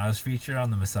massage feature on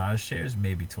the massage chairs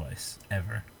maybe twice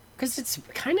ever. Because it's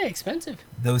kind of expensive.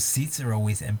 Those seats are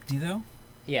always empty though,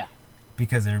 Yeah,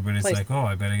 because everybody's Place- like, "Oh,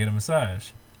 I better get a massage."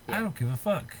 Yeah. I don't give a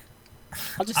fuck.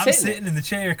 I'll just I'm sit in it. sitting in the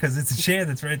chair because it's a chair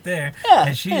that's right there, Yeah,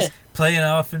 and she's yeah. playing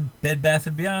off in Bed Bath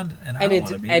and Beyond, and I And don't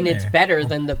it's want to be and in it's there. better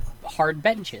than the hard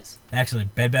benches. Actually,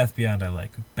 Bed Bath Beyond I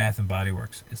like. Bath and Body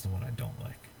Works is the one I don't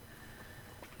like.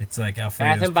 It's like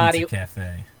Alfredo's and Body- Pizza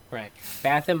Cafe. Right.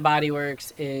 Bath and Body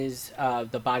Works is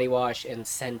the body wash and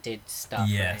scented stuff.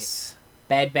 Yes. Right?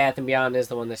 Bed Bath and Beyond is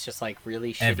the one that's just like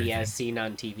really shitty Everything. as seen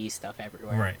on TV stuff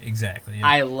everywhere. Right. Exactly. Yeah.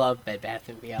 I love Bed Bath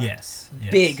and Beyond. yes.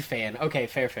 Big fan. Okay,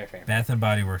 fair. Bath and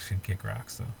Body Works can kick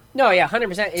rocks though. No, yeah,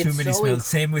 100%. It's Too many so smells.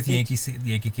 Same with it-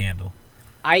 Yankee Candle.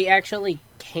 I actually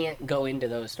can't go into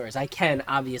those stores. I can,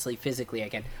 obviously, physically I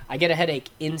can. I get a headache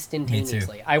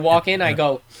instantaneously. I walk in, I Yep.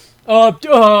 go,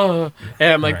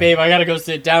 and I'm like, Right. babe, I gotta go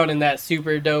sit down in that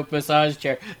super dope massage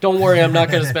chair. Don't worry, I'm not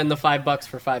gonna spend the $5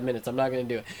 for 5 minutes. I'm not gonna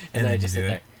do it. And, And I then just you sit do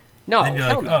there. it. No, Then you're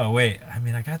hell like, no. oh wait, I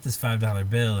mean, I got this $5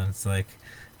 bill, and it's like,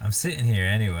 I'm sitting here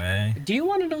anyway. Do you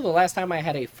want to know the last time I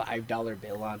had a $5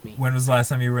 bill on me? When was the last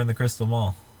time you were in the Crystal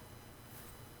Mall?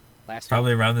 Last week?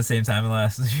 Probably around the same time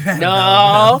last. You had a No,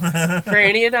 dollar bill.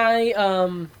 Franny and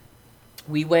I,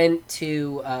 we went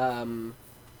to,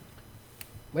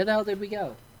 where the hell did we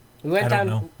go? We went I down.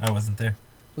 don't know. I wasn't there.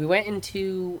 We went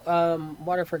into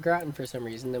Waterford Groton for some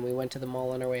reason. Then we went to the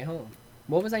mall on our way home.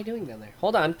 What was I doing down there?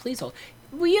 Hold on, please hold.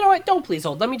 Well, you know what? Don't please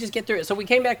hold. Let me just get through it. So we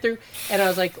came back through, and I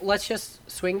was like, let's just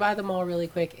swing by the mall really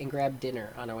quick and grab dinner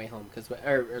on our way home,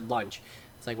 or lunch.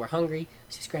 It's like we're hungry.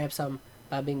 Let's just grab some.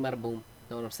 Bada bing, bada boom.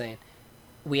 Know what I'm saying?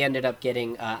 We ended up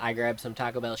getting. I grabbed some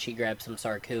Taco Bell. She grabbed some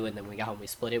Sarku, and then we got home. We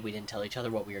split it. We didn't tell each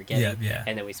other what we were getting. Yeah.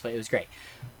 And then we split. It was great.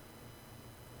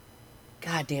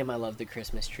 God damn, I love the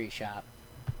Christmas tree shop.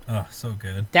 Oh, so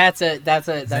good. That's Is that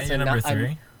a your number not,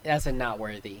 three? that's a not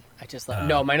worthy. I just Oh,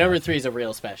 no. My number gotcha. 3 is a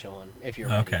real special one. If you're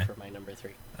ready Okay. for my number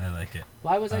 3. I like it.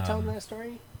 Why was I telling that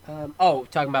story?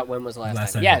 Talking about when was the last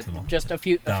Last time? time you Yeah, went to the mall. just a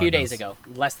few Dollar days bills. ago,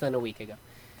 less than a week ago.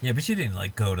 Yeah, but you didn't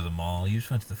like go to the mall. You just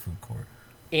went to the food court.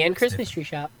 And Christmas different. tree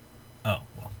shop. Oh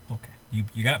well, okay.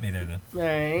 You got me there then. All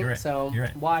right, You're right. so You're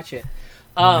right. watch it.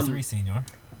 Number 3, senior.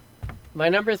 My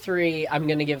number 3, I'm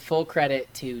gonna give full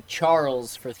credit to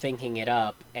Charles for thinking it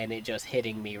up and it just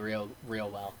hitting me real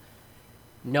well.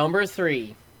 Number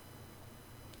 3,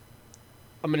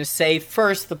 I'm gonna say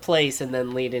first the place and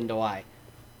then lead into why.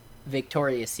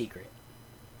 Victoria's Secret.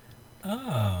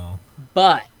 Oh,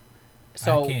 But I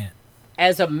so can't.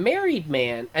 as a married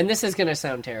man, and this is gonna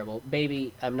sound terrible,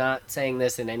 baby, I'm not saying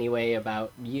this in any way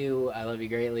about you. I love you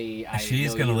greatly.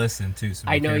 She's gonna listen too. So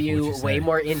be I know careful you what way say.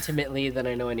 more intimately than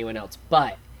I know anyone else.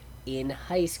 But in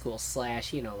high school /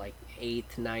 like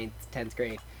 8th, 9th, 10th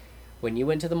grade, when you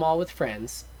went to the mall with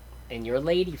friends and your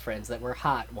lady friends that were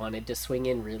hot wanted to swing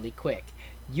in really quick,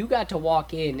 you got to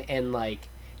walk in and like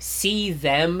see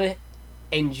them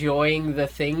enjoying the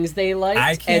things they liked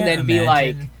I can't and then be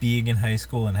like, imagine being in high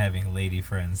school and having lady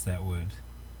friends that would.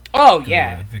 oh go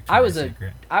yeah, to Victoria's I was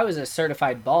Secret. I was a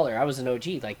certified baller. I was an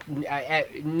OG. Like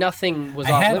nothing was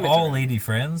I off had limits. all around. lady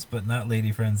friends, but not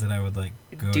lady friends that I would like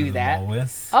go Do to the that? mall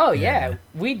with. Oh yeah.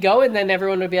 We'd go and then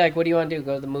everyone would be like, "What do you want to do?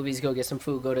 Go to the movies, go get some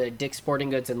food, go to Dick's Sporting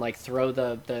Goods, and like throw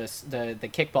the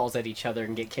kickballs at each other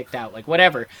and get kicked out, like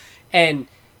whatever." And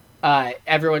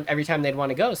every time they'd want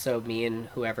to go, so me and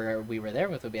whoever we were there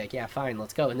with would be like, yeah, fine,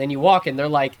 let's go. And then you walk and they're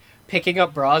like picking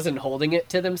up bras and holding it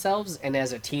to themselves, and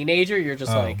as a teenager you're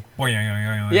just like,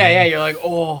 yeah, you're like,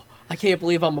 oh, I can't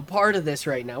believe I'm a part of this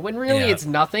right now, when really it's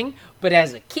nothing. But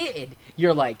as a kid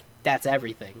you're like, that's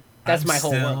everything. That's my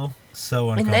whole world.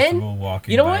 So uncomfortable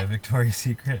walking by a Victoria's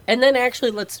Secret. And then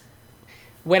actually,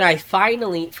 when I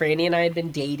finally, Franny and I had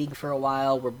been dating for a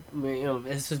while.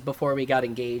 This was before we got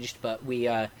engaged, but we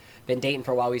been dating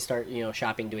for a while. We start,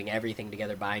 shopping, doing everything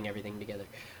together, buying everything together.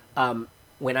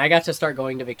 When I got to start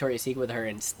going to Victoria's Secret with her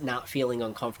and not feeling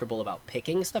uncomfortable about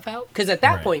picking stuff out, because at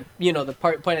that point, the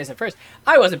point I said first,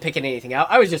 I wasn't picking anything out.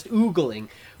 I was just oogling.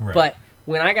 Right. But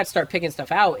when I got to start picking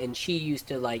stuff out, and she used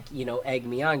to egg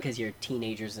me on because you're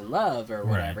teenagers in love or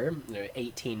whatever,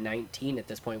 18, 19 at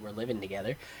this point, we're living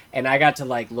together, and I got to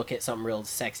look at something real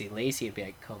sexy, lacy, and be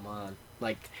like, come on,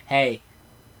 hey,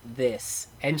 this,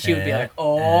 and she would be like,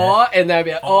 oh, and then I'd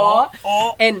be like,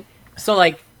 oh, and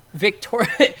so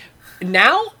Victoria.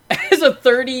 Now, as a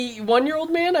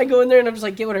 31-year-old man, I go in there and I'm just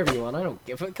like, get whatever you want. I don't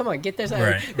give. Come on, get this.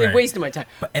 They're wasting my time.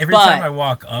 But every time I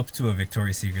walk up to a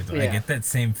Victoria's Secret, though, I get that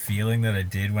same feeling that I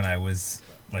did when I was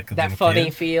that funny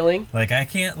kid. Feeling. I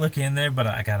can't look in there, but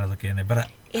I gotta look in there. But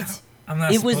I'm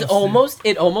not.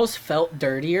 It almost felt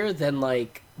dirtier than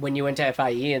when you went to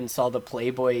FIE and saw the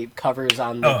Playboy covers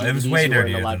on the DVDs it was way you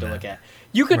dirtier weren't allowed to look at.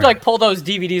 You could pull those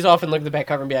DVDs off and look at the back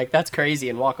cover and be like, that's crazy,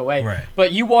 and walk away. Right.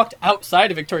 But you walked outside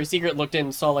of Victoria's Secret, looked in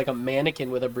and saw a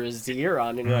mannequin with a brassiere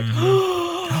on, and you're like,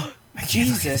 oh,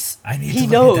 Jesus, I need to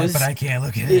look at that, but I can't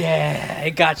look at it. Yeah,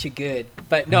 it got you good.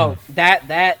 But no,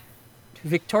 that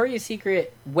Victoria's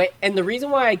Secret, and the reason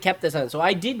why I kept this on, so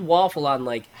I did waffle on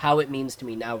how it means to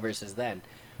me now versus then.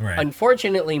 Right.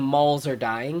 Unfortunately, malls are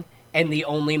dying, and the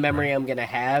only memory I'm going to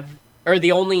have, or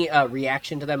the only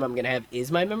reaction to them I'm going to have,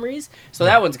 is my memories. So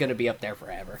that one's going to be up there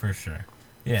forever. For sure.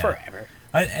 Yeah. Forever.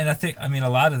 I think, a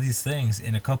lot of these things,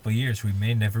 in a couple of years, we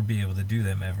may never be able to do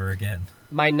them ever again.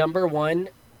 My number one,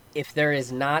 if there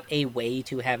is not a way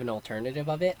to have an alternative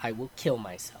of it, I will kill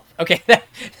myself. Okay,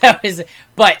 that was,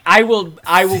 but I will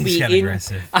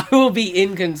be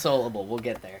inconsolable. We'll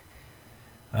get there.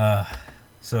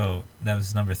 So that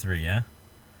was number 3, yeah?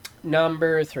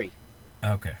 Number 3.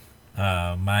 Okay.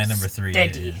 My number 3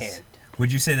 Steady hand.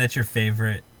 Would you say that's your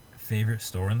favorite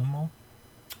store in the mall?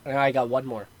 I got one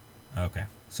more. Okay.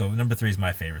 So number 3 is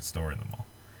my favorite store in the mall.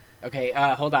 Okay,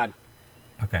 hold on.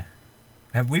 Okay.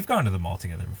 We've gone to the mall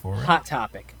together before, right? Hot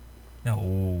Topic.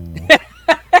 No.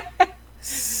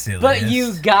 Silly. But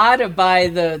you gotta buy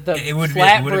the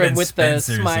flatbread with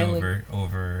Spencer's the smiling.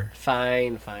 Over.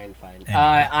 Fine. Anyway.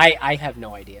 I have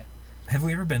no idea. Have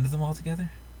we ever been to the mall together?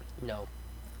 No.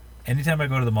 Anytime I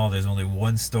go to the mall, there's only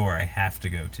one store I have to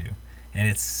go to, and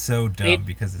it's so dumb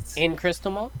because it's in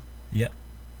Crystal Mall. Yep.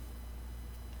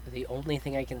 The only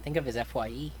thing I can think of is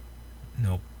FYE.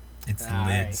 Nope, it's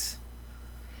Lids.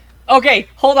 Okay,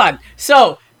 hold on.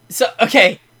 So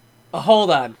okay, hold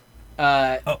on.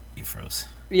 You froze.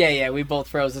 Yeah, we both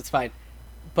froze. It's fine.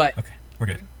 But okay, we're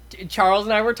good. Charles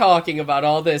and I were talking about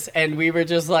all this, and we were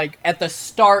just at the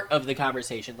start of the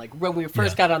conversation, when we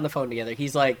first got on the phone together,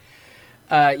 he's like,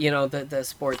 the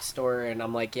sports store, and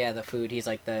I'm like, yeah, the food. He's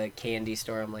like, the candy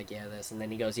store. I'm like, yeah, this. And then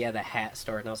he goes, yeah, the hat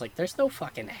store. And I was like, there's no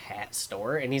fucking hat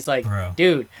store. And he's like, bro,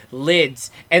 dude,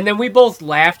 Lids. And then we both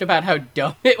laughed about how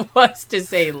dumb it was to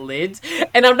say Lids.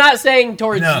 And I'm not saying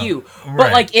towards you,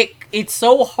 but it's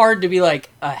so hard to be like,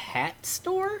 a hat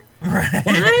store? Right.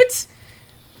 What?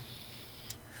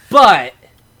 But,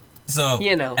 so,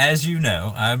 as you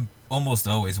know, I'm almost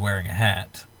always wearing a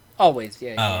hat. Always,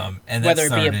 yeah. And whether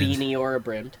it be a beanie or a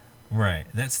brimmed. Right.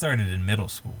 That started in middle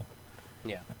school.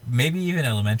 Yeah. Maybe even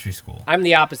elementary school. I'm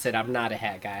the opposite. I'm not a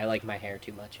hat guy. I like my hair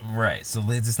too much. Right. So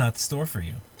Lids is not the store for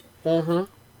you.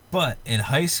 Mm-hmm. But in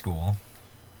high school,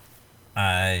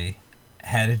 I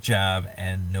had a job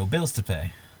and no bills to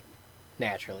pay.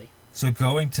 Naturally. So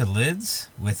going to Lids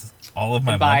with all of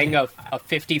my buying money, a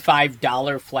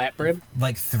 $55 flat brim,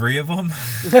 3 of them.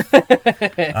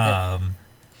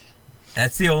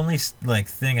 That's the only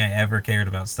thing I ever cared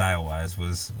about style wise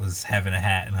was having a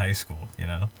hat in high school.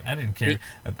 I didn't care.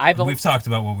 We've talked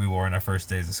about what we wore on our first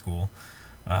days of school.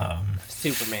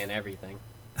 Superman, everything.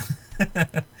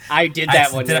 I did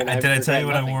that one year. Did I tell you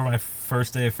what I wore my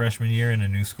first day of freshman year in a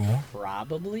new school?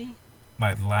 Probably.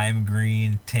 My lime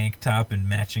green tank top and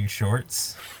matching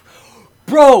shorts.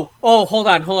 Bro! Oh, hold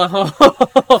on.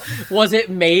 Was it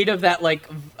made of that,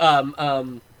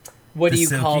 what do you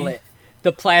call it?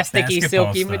 The plasticky,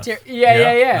 silky material?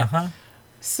 Yeah. Uh-huh.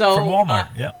 So, from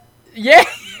Walmart, Yeah,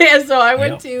 so I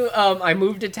went to, I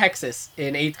moved to Texas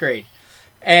in 8th grade.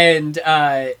 And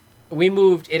we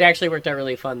moved. It actually worked out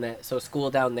really fun. So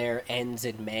school down there ends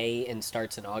in May and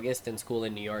starts in August, and school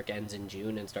in New York ends in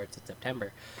June and starts in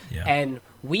September. Yeah. And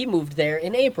we moved there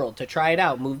in April to try it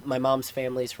out. My mom's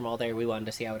family's from all there. We wanted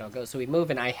to see how it all goes. So we move,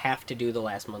 and I have to do the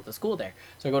last month of school there.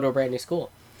 So I go to a brand new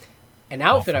school. An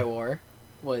outfit I wore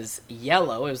was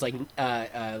yellow. It was like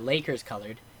Lakers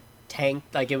colored tank.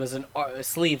 Like it was a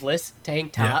sleeveless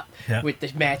tank top with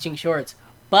the matching shorts.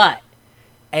 But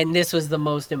and this was the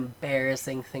most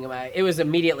embarrassing thing about it. It was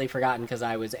immediately forgotten because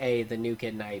I was A, the new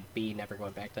kid, and I, B, never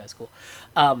going back to that school.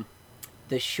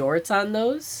 The shorts on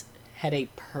those had a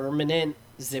permanent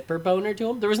zipper boner to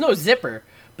them. There was no zipper,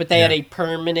 but they had a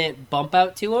permanent bump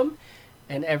out to them,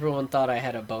 and everyone thought I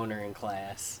had a boner in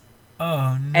class.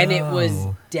 Oh, no. And it was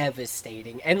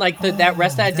devastating. And, like, that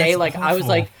rest of that day, like, awful.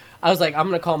 I was like, I'm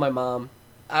going to call my mom.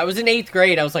 I was in 8th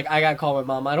grade. I was like, I got to call my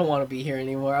mom. I don't want to be here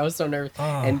anymore. I was so nervous. Oh.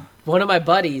 And one of my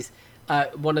buddies,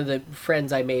 one of the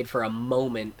friends I made for a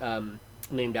moment,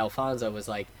 named Alfonso, was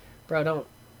like, bro, don't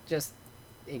just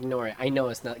ignore it. I know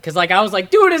it's not. Because, like, I was like,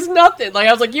 dude, it's nothing. Like,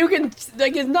 I was like, you can,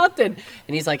 like, it's nothing.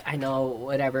 And he's like, I know,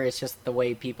 whatever. It's just the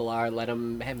way people are. Let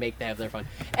them have their fun.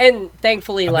 And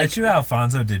thankfully, I bet you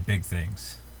Alfonso did big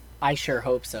things. I sure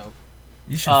hope so.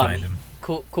 You should find him.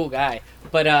 Cool guy.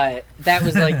 But that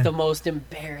was like the most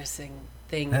embarrassing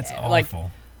thing. That's like,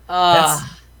 awful. That's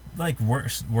like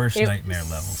worst nightmare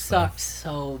level stuff. Sucks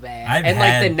so bad.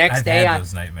 I've the next day, had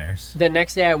those nightmares. The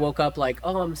next day I woke up like,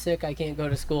 oh, I'm sick. I can't go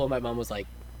to school. And my mom was like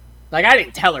I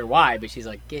didn't tell her why, but she's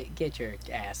like, get your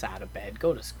ass out of bed,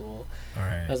 go to school. All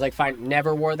right. I was like, fine.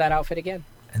 Never wore that outfit again.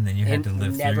 And then you had to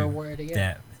live never through wore it again.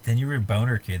 that. Then you were a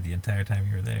boner kid the entire time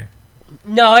you were there.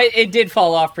 No, it did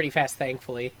fall off pretty fast,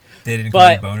 thankfully. They didn't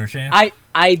call you boner champ?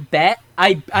 I bet,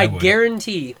 I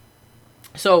guarantee.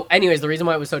 So, anyways, the reason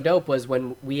why it was so dope was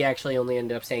when we actually only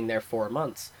ended up staying there 4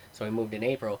 months. So we moved in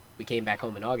April. We came back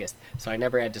home in August. So I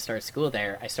never had to start school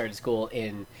there. I started school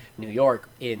in New York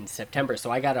in September. So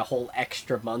I got a whole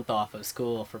extra month off of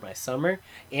school for my summer.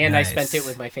 And nice. I spent it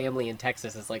with my family in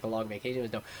Texas. It's like a long vacation. It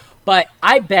was dope. But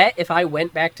I bet if I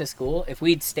went back to school, if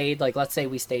we'd stayed, like let's say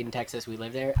we stayed in Texas, we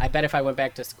lived there. I bet if I went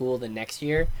back to school the next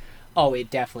year, oh, it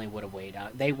definitely would have weighed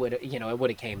out. They would, it would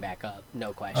have came back up,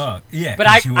 no question. Oh yeah,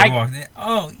 but you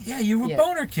were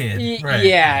boner kid. Right.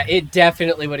 Yeah, it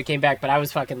definitely would have came back. But I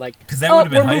was fucking like, because that would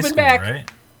have been high school, back. Right?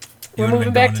 We're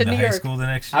moving back to New York. School the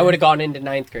next year? I would have gone into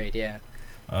 9th grade. Yeah.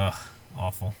 Ugh,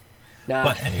 awful. Nah.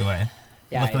 But anyway,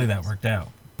 luckily that worked out.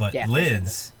 But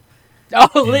lids.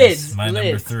 Oh, lids. My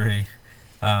number 3.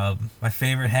 My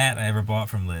favorite hat I ever bought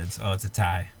from Lids. Oh, it's a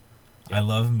tie. Yep. I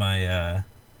love my.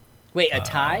 Wait, a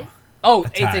tie? Oh,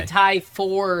 it's a tie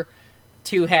for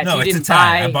 2 hats. No, you it's didn't a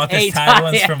tie. Buy I bought this tie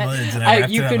once from Lids, and I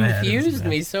wrapped you it on my head. You confused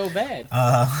me so bad.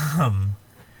 I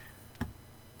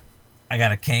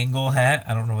got a Kangol hat.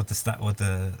 I don't know what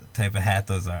the type of hat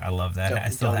those are. I love that hat. I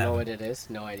still don't know what it is.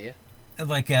 No idea.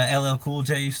 Like LL Cool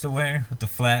J used to wear with the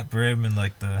flat brim and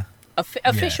like the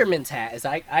a fisherman's hat is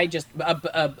I just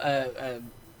a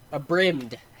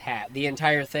brimmed hat, the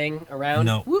entire thing around.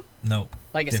 No, whoop, no,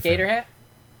 like a skater hat.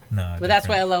 No, but that's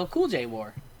what LL Cool J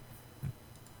wore.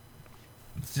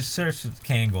 Just search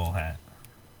Kangol hat.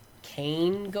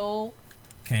 Kangol,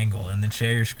 and then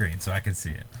share your screen so I can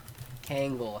see it.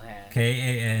 Kangol hat.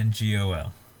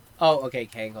 Kangol. Oh, okay,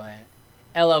 Kangol hat.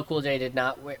 LL Cool J did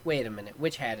not. Wait a minute.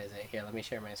 Which hat is it? Here, let me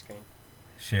share my screen.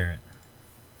 Share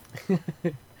it.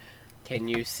 Can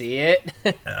you see it?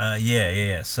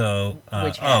 Yeah. So,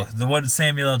 which hat? The one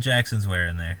Samuel L. Jackson's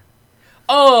wearing there.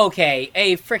 Oh, okay.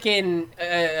 A freaking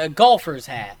golfer's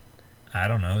hat. I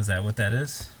don't know. Is that what that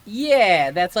is?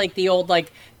 Yeah, that's like the old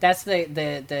that's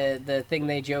the thing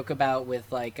they joke about with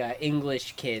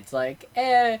English kids, like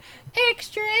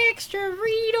extra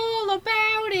read all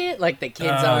about it, like the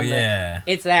kids on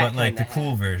it's that, but the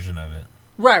cool version of it.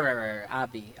 Right. I'll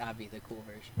be the cool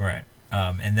version. Right.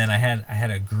 And then I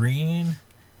had a green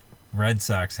Red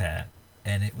Sox hat,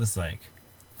 and it was like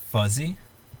fuzzy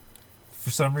for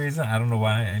some reason. I don't know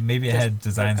why. Maybe it had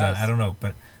designs on it. I don't know,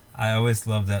 but I always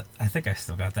loved that. I think I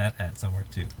still got that hat somewhere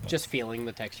too. But just feeling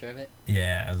the texture of it.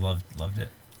 Yeah, I loved it.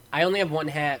 I only have one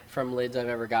hat from Lids I've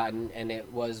ever gotten, and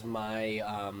it was my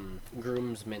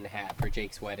groomsman hat for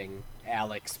Jake's wedding.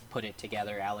 Alex put it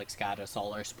together. Alex got us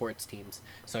all our sports teams.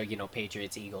 So,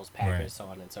 Patriots, Eagles, Packers, right. So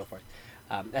on and so forth.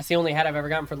 That's the only hat I've ever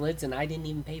gotten from Lids, and I didn't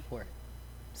even pay for it.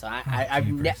 So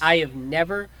I have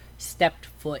never stepped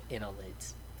foot in a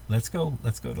Lids. Let's go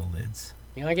to Lids.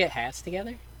 You want to get hats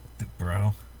together?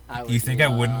 Bro. You think I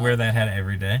wouldn't wear that hat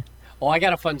every day? Oh, I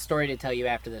got a fun story to tell you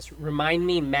after this. Remind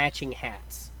me matching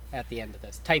hats at the end of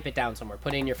this. Type it down somewhere.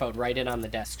 Put it in your phone. Write it on the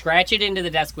desk. Scratch it into the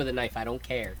desk with a knife. I don't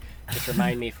care. Just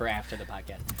remind me for after the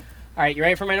podcast. All right, you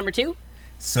ready for my number two?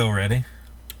 So ready?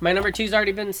 My number two's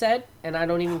already been said, and I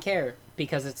don't even care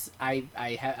because I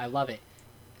love it.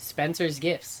 Spencer's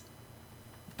Gifts.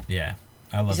 Yeah,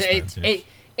 I love It, Spencer's.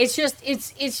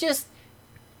 it,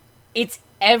 it's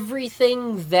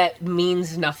everything that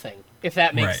means nothing, if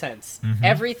that makes Right. sense. Mhm.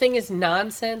 Everything is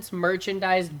nonsense,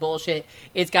 merchandised bullshit.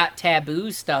 It's got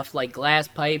taboo stuff like glass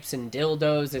pipes and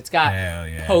dildos. It's got Hell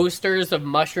yeah. posters of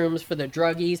mushrooms for the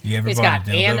druggies. You ever It's bought a got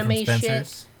dildo from anime shit.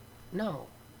 Spencer's? No.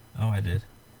 Oh, I did.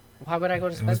 Why would I go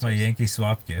to It was my Spencer's? Yankee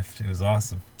swap gift. It was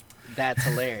awesome. That's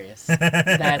hilarious.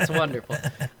 That's wonderful.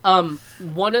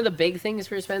 One of the big things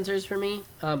for Spencer's for me,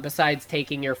 besides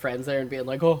taking your friends there and being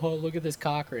like, "Oh, look at this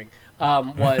cock ring,"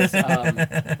 was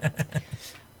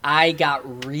I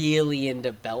got really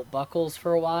into belt buckles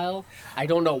for a while. I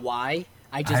don't know why.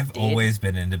 I just I've did. always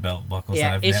been into belt buckles.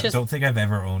 Yeah, and it's just- don't think I've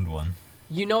ever owned one.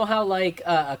 You know how like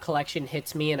a collection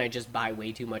hits me and I just buy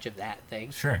way too much of that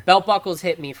thing? Sure. Belt buckles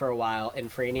hit me for a while,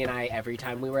 and Franny and I, every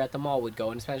time we were at the mall, would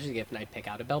go into Spencer's Gift and I'd pick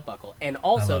out a belt buckle. And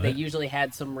also, love they it. usually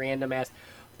had some random ass,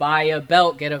 buy a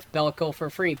belt, get a buckle for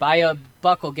free. Buy a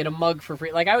buckle, get a mug for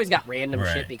free. Like, I always got random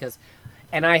Right. shit because...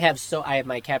 And I have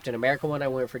my Captain America one I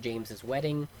went for James's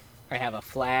wedding. I have a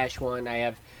Flash one. I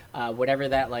have whatever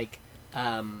that, like...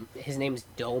 his name's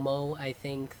Domo, I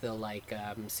think, the like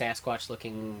Sasquatch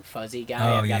looking fuzzy guy.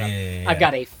 Oh, I've got yeah. I've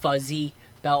got a fuzzy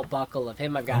belt buckle of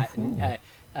him. I've got cool. a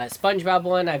SpongeBob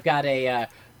one. I've got a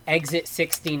Exit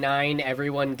 69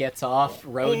 everyone gets off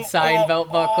road sign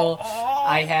belt buckle.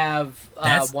 I have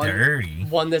That's dirty.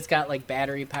 one that's got like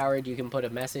battery powered, you can put a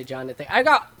message on it thing. I've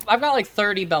got like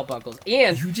 30 belt buckles.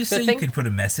 And You just the say thing, you could put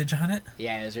a message on it?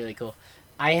 yeah, it was really cool.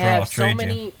 I I'll have so trade you.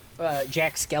 many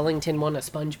Jack Skellington one, a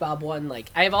SpongeBob one.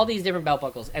 Like, I have all these different belt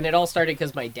buckles, and it all started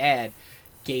because my dad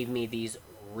gave me these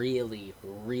really,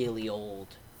 really old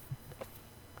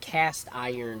cast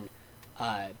iron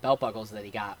belt buckles that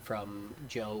he got from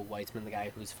Joe Weitzman, the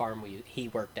guy whose farm he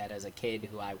worked at as a kid,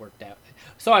 who I worked at,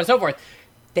 so on and so forth.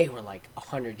 They were like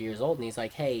 100 years old, and he's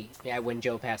like, hey, yeah, when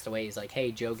Joe passed away, he's like,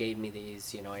 hey, Joe gave me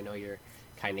these, you know, I know you're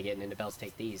kind of getting into belts,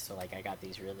 take these. So like, I got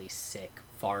these really sick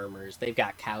farmers. They've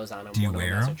got cows on them. Do you one of them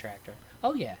wear has a 'em? tractor.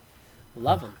 Oh yeah,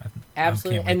 love them. I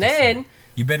Absolutely. can't wait And to see then it.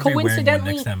 You better be wearing one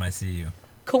coincidentally- next time I see you.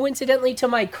 coincidentally to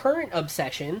my current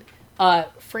obsession,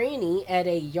 Franny at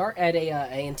a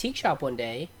antique shop one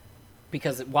day,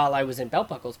 because while I was in belt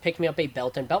buckles, picked me up a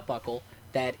belt and belt buckle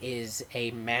that is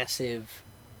a massive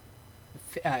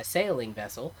sailing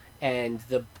vessel, and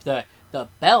the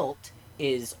belt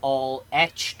is all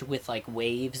etched with like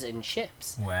waves and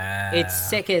ships. Wow. It's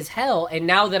sick as hell. And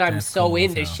now that I'm That's so cool as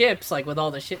into hell. ships, like with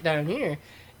all the shit down here,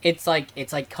 it's like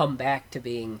come back to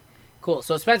being cool.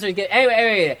 So Spencer Gift,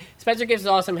 anyway, Spencer Gifts is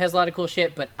awesome, has a lot of cool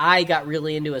shit, but I got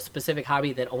really into a specific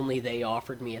hobby that only they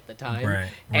offered me at the time. Right,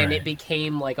 And right. it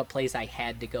became like a place I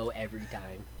had to go every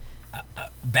time.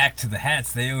 Back to the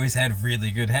hats. They always had really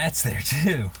good hats there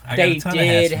too. I They got a ton of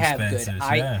hats did from have good. Spencer's,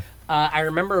 I yeah. I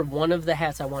remember one of the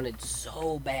hats I wanted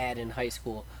so bad in high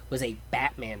school was a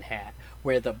Batman hat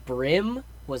where the brim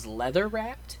was leather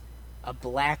wrapped, a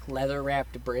black leather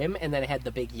wrapped brim, and then it had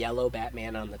the big yellow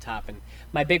Batman on the top. And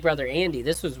my big brother Andy,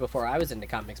 this was before I was into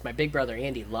comics, my big brother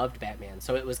Andy loved Batman,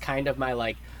 so it was kind of my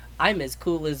like, I'm as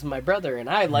cool as my brother and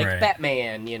I like Right.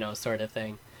 Batman, you know, sort of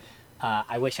thing.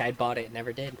 I wish I'd bought it,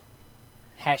 never did.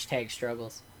 Hashtag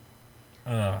struggles.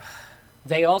 Ugh.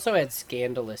 They also had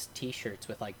scandalous T-shirts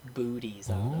with like booties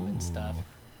on them and stuff.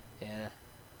 Ooh. Yeah,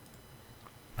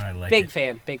 I like big it.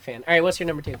 fan, big fan. All right, what's your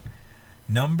number two?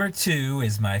 Number 2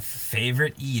 is my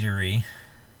favorite eatery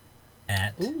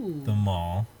at Ooh. the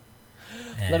mall.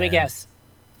 Let me And- guess.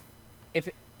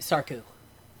 Sarku.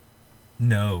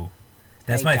 No.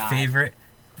 That's Thank my God. favorite.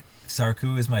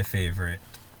 Sarku is my favorite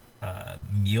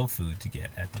meal food to get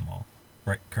at the mall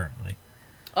right currently.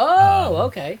 Oh,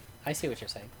 okay. I see what you're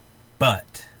saying.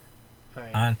 But All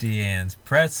right. Auntie Anne's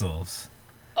pretzels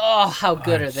Oh, how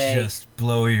good are they? just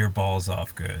blow your balls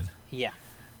off good. Yeah.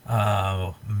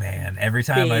 Oh man! Every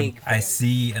time Big I fan.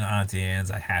 see an Auntie Anne's,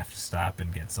 I have to stop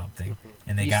and get something.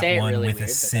 And they You got say it one really with weird, a but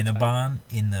that's fine. Cinnabon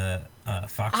in the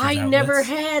Fox. I never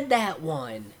had that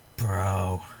one.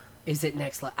 Bro. Is it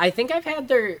next level? I think I've had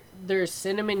their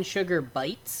cinnamon sugar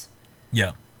bites.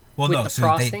 Yeah. Well, With no. the So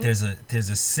frosting? there's a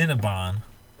Cinnabon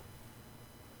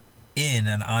in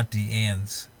an Auntie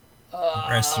Anne's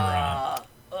restaurant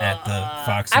at the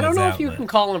Fox. I don't know if outlet. you can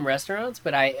call them restaurants,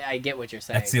 but I get what you're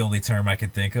saying. That's the only term I can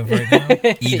think of right now.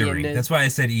 Eatery. Yeah, That's why I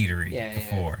said eatery Yeah, yeah,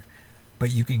 before.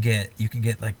 But you can get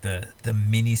like the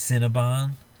mini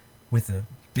Cinnabon with a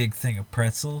big thing of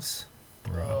pretzels,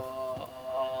 bro.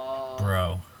 Oh.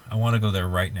 Bro, I want to go there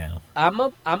right now. I'm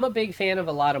a big fan of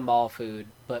a lot of mall food,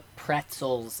 but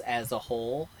pretzels as a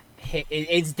whole,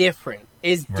 it's different.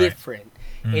 It's Right. different.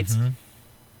 It's Mm-hmm.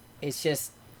 it's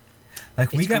just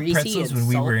Like we it's got greasy pretzels and when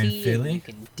we were in salty, and you Philly.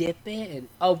 can dip it. And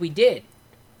oh, we did.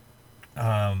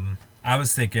 I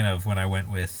was thinking of when I went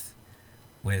with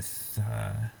What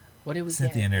did we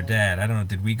Cynthia get? and her dad. I don't know.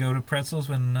 Did we go to pretzels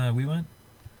when we went?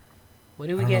 What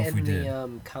did I we don't know get if we in the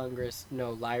did. Congress?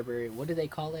 No, library. What do they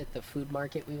call it? The food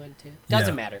market we went to. Yeah.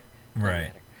 Doesn't matter. Doesn't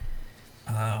Right.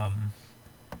 matter.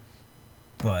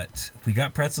 But we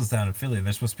got pretzels down in Philly, and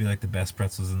they're supposed to be like the best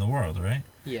pretzels in the world, right?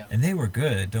 Yeah. And they were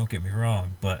good. Don't get me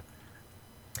wrong, but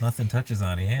nothing touches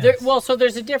Auntie There, Anne's. well, so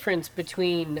there's a difference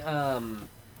between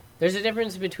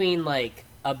like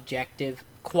objective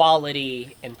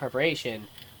quality and preparation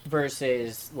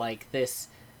versus like this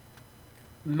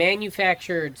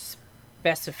manufactured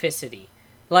specificity.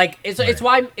 Like it's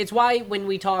why when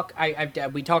we talk,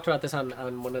 we talked about this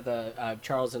on one of the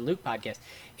Charles and Luke podcasts.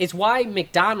 It's why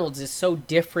McDonald's is so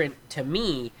different to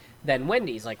me than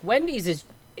Wendy's. Like Wendy's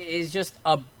is just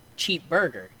a cheap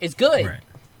burger. It's good, Right.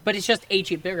 but it's just a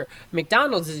cheap burger.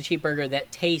 McDonald's is a cheap burger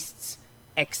that tastes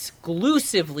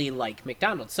exclusively like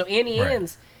McDonald's. So Annie Right.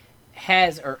 Ann's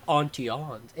has, or Auntie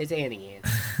Ann's, it's Annie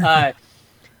Ann's.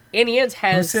 Annie Ann's Who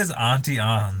has. says Auntie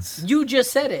Anne's? You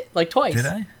just said it like twice. Did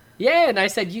I? Yeah, and I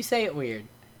said you say it weird.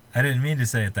 I didn't mean to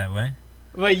say it that way.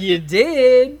 But you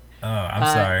did. Oh, I'm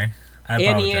sorry. I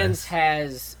Annie apologize. Ann's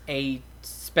has a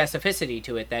specificity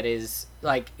to it that is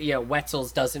like,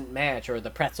 Wetzel's doesn't match, or the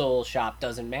pretzel shop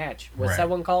doesn't match. What's Right. that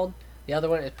one called? The other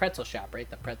one is pretzel shop, right?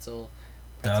 The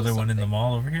other one in the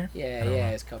mall over here? Yeah, I don't know.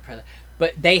 it's called pretzel.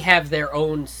 But they have their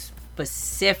own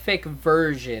specific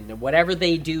version, whatever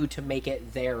they do to make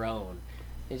it their own.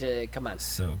 Come on,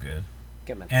 So good.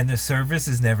 come on. And the service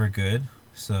is never good,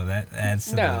 so that adds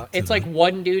to No, the, it's like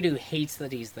one dude who hates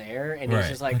that he's there, and he's Right,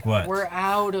 just like, like what? "We're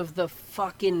out of the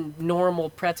fucking normal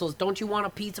pretzels. Don't you want a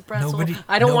pizza pretzel? nobody.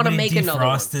 I don't want to nobody make another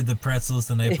one." defrosted the pretzels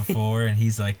the night before, and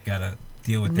he's like gotta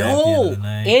deal with that at the end No, of the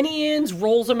night. Annie Ann's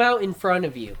rolls them out in front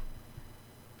of you.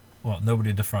 Well,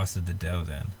 nobody defrosted the dough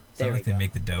then. It's There not we like they go.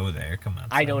 make the dough there. Come on.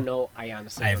 I son. don't know. I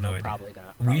honestly I have don't no know. idea. Probably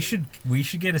not. We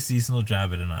should get a seasonal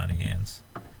job at an Auntie Anne's.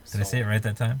 Did I say it right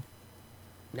that time?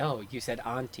 No, you said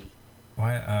auntie.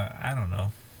 Why? I don't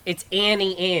know. It's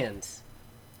Annie Ann's.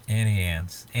 Annie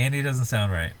Anne's. Annie doesn't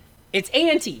sound right. It's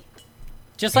auntie.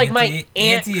 Just like my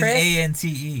aunt Auntie Chris. is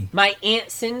A-N-T-E. My aunt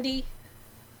Cindy.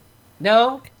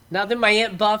 No, nothing. My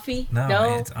aunt Buffy.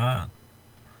 No, it's aunt.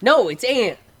 No, it's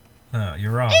aunt. No,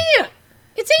 you're wrong. Aunt.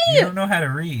 It's You aunt. don't know how to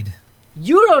read.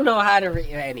 You don't know how to read.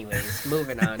 Anyways,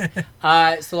 moving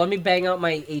on. So let me bang out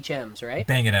my HMs, right?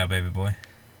 Bang it out, baby boy.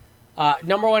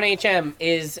 Number one HM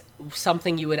is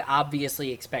something you would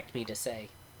obviously expect me to say.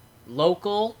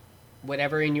 Local,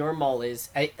 whatever in your mall is.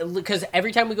 Because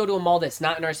every time we go to a mall that's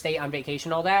not in our state on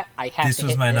vacation, all that, I have This to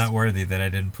was hit my this. not worthy that I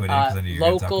didn't put in because I knew you were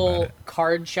going to talk Local about it.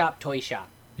 card shop, toy shop.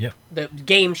 Yep. The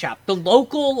game shop. The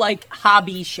local, like,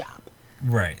 hobby shop.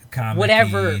 Right. Comic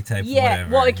Whatever. type Yeah,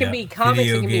 whatever. well, it can Yep. be comics,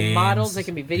 Video it can be models, games. it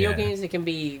can be video Yeah. games, it can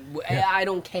be... Yeah. I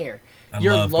don't care. I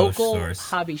Your love those local stores.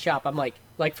 hobby shop, I'm like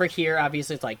for here,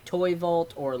 obviously it's like Toy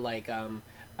Vault or like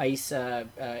Ice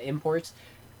Imports.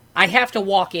 I have to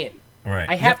walk in. Right.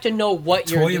 I have to know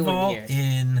what you're Toy doing Vault here.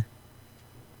 in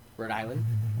Rhode Island?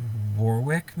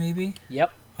 Warwick, maybe?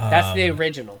 Yep. That's the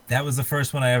original. That was the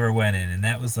first one I ever went in, and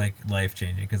that was like life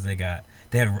changing because they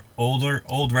had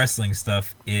old wrestling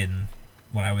stuff in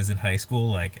when I was in high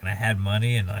school, like, and I had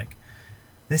money and like,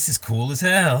 this is cool as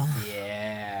hell.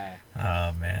 Yeah.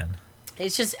 Oh man.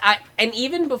 It's just and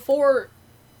even before,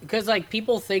 because like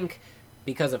people think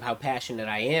because of how passionate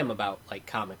I am about like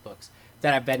comic books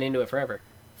that I've been into it forever.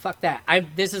 Fuck that.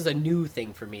 This is a new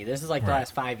thing for me. This is like the Right.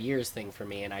 last 5 years thing for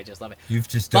me, and I just love it. You've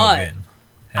just dove But in. head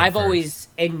I've first. always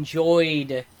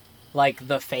enjoyed like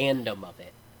the fandom of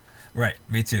it Right,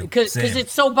 me too. because Same.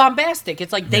 it's so bombastic.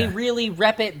 It's like they Yeah. really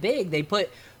rep it big. They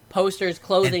put posters,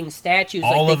 clothing, statues.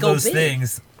 all Like of they go those big.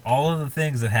 things, all of the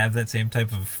things that have that same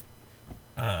type of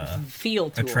Feel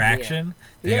to 'em, yeah. attraction,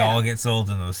 they Yeah. all get sold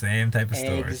in those same type of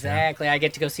stores. yeah. Exactly. I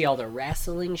get to go see all the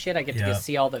wrestling shit. I get to go Yep.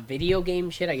 see all the video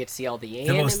game shit. I get to see all the The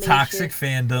anime most toxic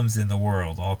shit fandoms in the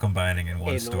world, all combining in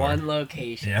one in store. one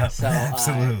location. Yeah, So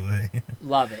absolutely.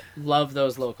 love it. Love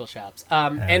those local shops.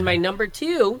 And my number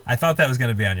two, I thought that was going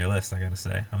to be on your list. I got to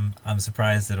say, I'm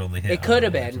surprised it only hit. it could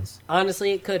have honorable been. mentions.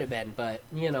 Honestly, it could have been, but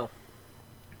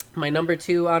my number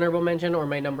two honorable mention or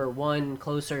my number one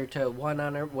closer to one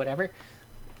honor, whatever.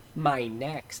 My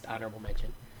next honorable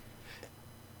mention,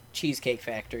 Cheesecake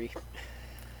Factory.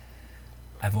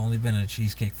 I've only been in a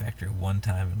Cheesecake Factory one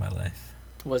time in my life.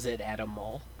 Was it at a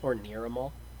mall or near a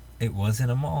mall? It was in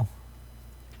a mall.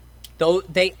 Though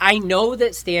I know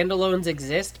that standalones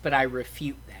exist, but I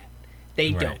refute that.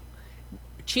 They Right. don't.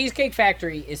 Cheesecake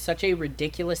Factory is such a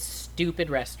ridiculous, stupid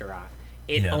restaurant.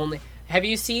 It Yeah. only. Have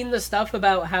you seen the stuff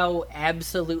about how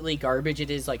absolutely garbage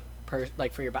it is, like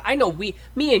for your body? I know me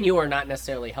and you are not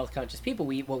necessarily health conscious people.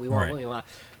 We eat what we want, Right. what we want.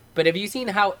 But have you seen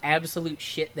how absolute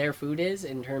shit their food is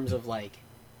in terms of like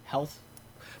health?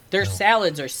 Their No.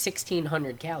 salads are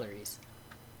 1,600 calories.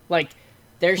 Like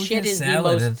their Who shit gets is the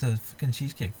salad most. at the fucking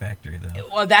Cheesecake Factory, though?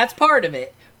 Well, that's part of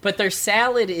it. But their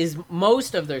salad is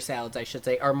most of their salads, I should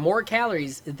say, are more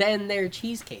calories than their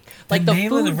cheesecake. Like The the name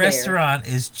food of the there, restaurant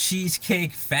is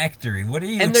Cheesecake Factory. What are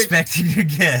you And they're- expecting to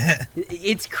get?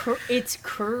 it's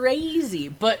crazy.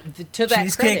 But to that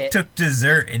Cheesecake credit, took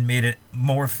dessert and made it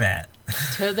more fat.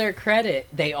 to their credit,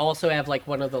 they also have like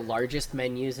one of the largest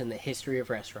menus in the history of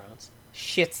restaurants.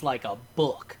 Shit's like a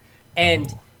book, and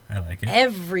Oh, I like it.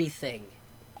 everything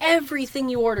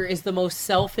you order is the most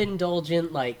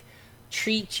self-indulgent, like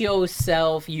treat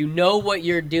yourself, you know what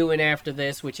you're doing after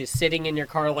this, which is sitting in your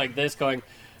car like this going,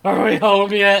 are we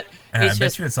home yet? And It's I bet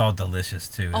just you it's all delicious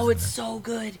too. oh, isn't it's it? so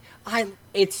good.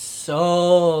 It's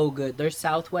so good. Their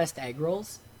Southwest egg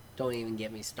rolls, don't even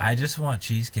get me started. I just want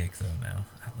cheesecake though now.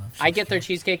 I love cheesecake. I get their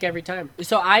cheesecake every time.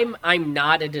 So I'm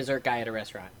not a dessert guy at a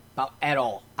restaurant at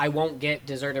all. I won't get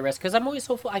dessert at a restaurant because I'm always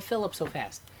so full. I fill up so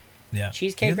fast. Yeah.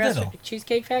 Cheesecake You're little.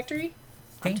 Cheesecake Factory.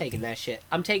 I'm Thank taking you. that shit.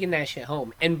 I'm taking that shit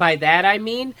home. And by that I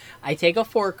mean I take a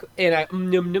fork and I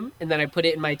num num and then I put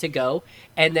it in my to go.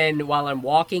 And then while I'm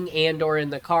walking and or in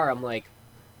the car, I'm like,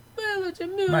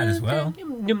 Might as well.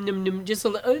 Num num num, just a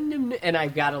little, num, num, and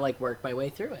I've got to like work my way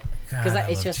through it God, because I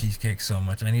it's love just cheesecake so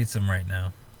much. I need some right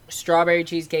now. strawberry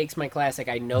cheesecake's my classic.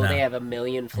 I know No. they have a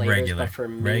million flavors, Regular, but for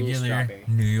me, regular strawberry.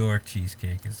 New York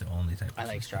cheesecake is the only type. Of I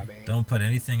like cheesecake. strawberry. Don't put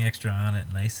anything extra on it.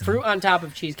 Nice and Fruit on top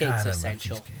of cheesecake's God, I love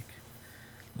essential. cheesecake.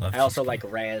 Love I also cheesecake.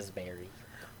 like raspberry.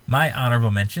 My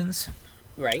honorable mentions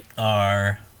Right?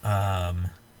 are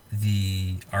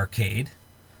the arcade.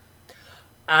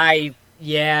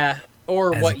 Yeah,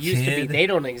 or As what a used to be. kid- They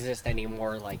don't exist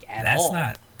anymore, like at all.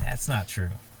 That's not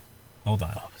true. Hold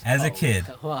on. As a kid,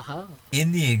 Uh-huh.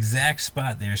 in the exact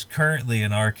spot there's currently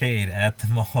an arcade at the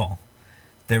mall.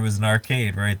 There was an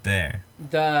arcade right there,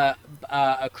 The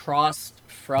across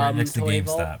from right next to Toy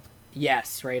Vault? GameStop.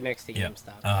 Yes, right next to Yep.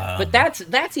 GameStop. But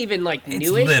that's even like it's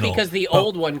newish little, because the but-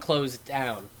 old one closed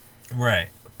down. Right.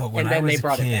 But when And I then they was a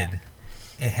brought it kid, back.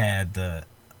 it had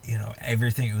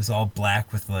everything. It was all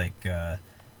black with like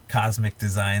cosmic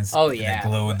designs. Oh that yeah,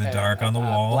 glow in the dark on the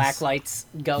walls. black lights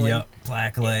going. Yep,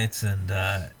 black lights and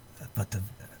but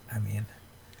I mean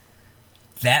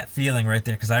that feeling right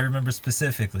there, because I remember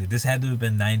specifically this had to have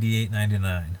been 98,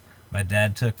 99. My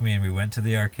dad took me and we went to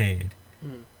the arcade,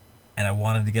 and I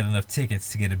wanted to get enough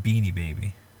tickets to get a Beanie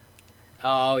Baby.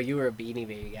 Oh, you were a Beanie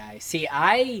Baby guy. See,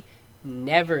 I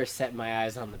never set my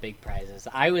eyes on the big prizes.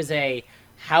 I was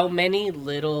how many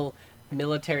little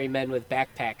military men with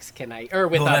backpacks can I or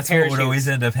with Well, that's what parachutes? would always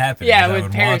end up happening. Yeah, is I with would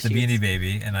want the parachutes. Beanie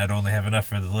Baby, and I'd only have enough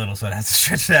for the little, so I'd have to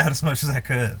stretch it out as much as I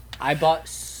could. I bought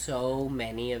so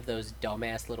many of those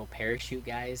dumbass little parachute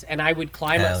guys, and I would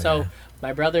climb Hell up. So yeah.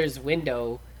 my brother's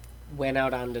window went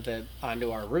out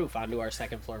onto our roof, onto our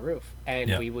second floor roof, and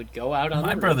Yep. we would go out on My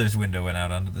the roof. brother's window went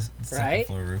out onto the second Right?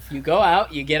 floor roof. You go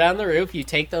out, you get on the roof, you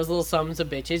take those little sons of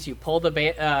bitches, you pull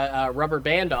the rubber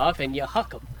band off, and you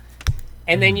huck them.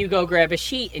 And then you go grab a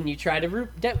sheet and you try to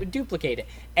duplicate it.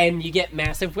 And you get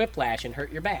massive whiplash and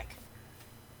hurt your back.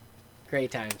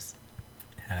 Great times.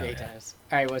 Hell Great yeah. times.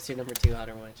 All right, what's your number 2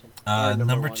 honorable mention? Or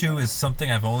Number one, 2 sorry. is something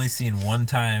I've only seen one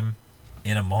time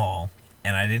in a mall,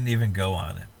 and I didn't even go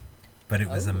on it. But it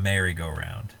was a Oh.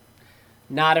 merry-go-round.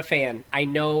 Not a fan. I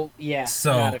know, yeah,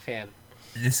 So- not a fan.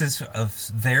 This is a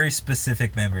very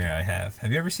specific memory I have.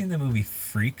 Have you ever seen the movie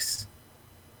Freaks?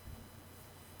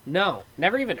 No,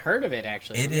 never even heard of it,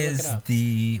 actually. It Let me look is up.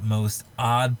 the most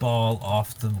oddball,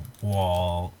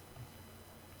 off-the-wall,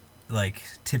 like,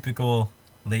 typical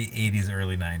late 80s,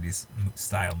 early 90s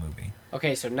style movie.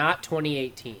 Okay, so not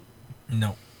 2018.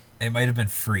 No, it might have been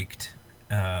Freaked,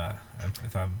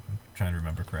 if I'm trying to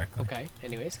remember correctly. Okay,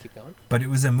 anyways, keep going. But it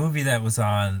was a movie that was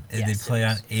on, Yes, they it play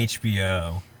on is.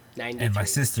 HBO, 93. and my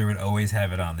sister would always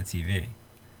have it on the TV,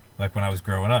 like when I was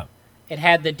growing up. It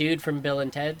had the dude from Bill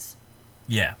and Ted's.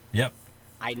 Yeah, yep.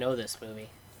 I know this movie.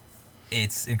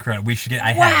 It's incredible. We should get,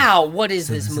 I have Wow, what is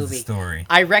So this this is the movie? story.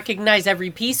 I recognize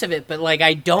every piece of it, but like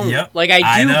I don't. Yep, Like I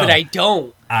I do, know. but I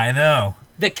don't. I know.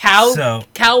 The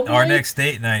cowboy. Our next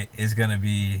date night is going to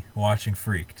be watching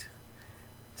Freaked.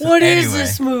 So What is anyway,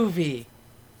 this movie?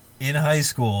 in high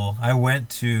school, I went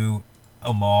to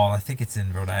a mall. I think it's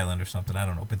in Rhode Island or something. I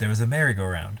don't know. But there was a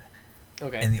merry-go-round.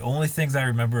 Okay. And the only things I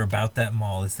remember about that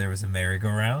mall is there was a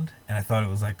merry-go-round, and I thought it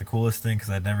was like the coolest thing because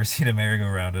I'd never seen a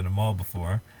merry-go-round in a mall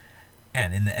before.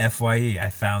 And in the FYE, I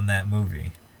found that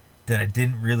movie that I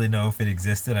didn't really know if it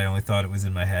existed. I only thought it was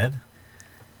in my head.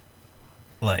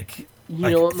 Like, You know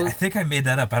like what I movie? think I made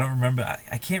that up. I don't remember.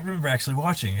 I can't remember actually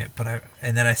watching it, but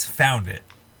and then I found it.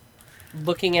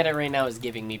 Looking at it right now is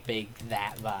giving me big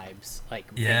that vibes.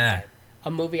 Like big Yeah. time.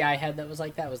 A movie I had that was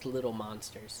like that was Little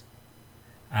Monsters.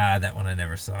 Ah, that one I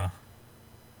never saw.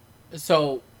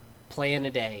 So, Plan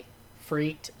a Day,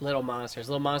 Freaked, Little Monsters.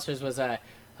 Little Monsters was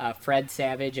Fred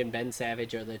Savage and Ben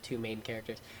Savage are the two main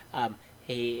characters. There's a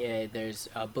Didn't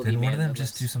one boogeyman of them that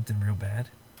just do lives. something real bad?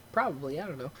 Probably, I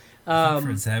don't know. I think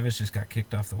Fred Um, Savage just got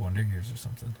kicked off the Wonder Years or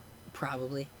something.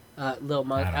 Probably. I don't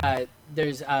know.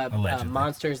 There's Allegedly.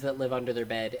 monsters that live under their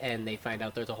bed, and they find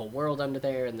out there's a whole world under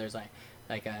there, and there's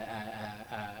like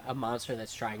a monster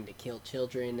that's trying to kill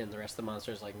children, and the rest of the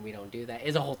monsters like we don't do that.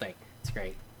 It's a whole thing. It's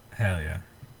great. Hell yeah.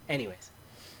 Anyways,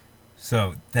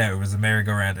 So there was a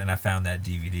merry-go-round, and I found that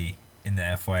DVD in the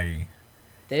FYE,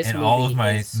 this and all of movie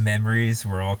my is memories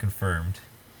were all confirmed.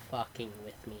 fucking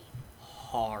with me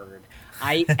hard.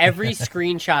 I every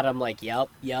screenshot I'm like, yep,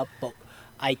 but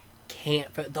I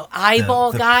can't. The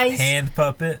eyeball The guys. hand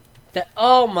puppet,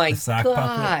 Oh my the sock god.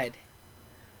 puppet.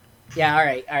 Yeah, all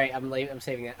right. I'm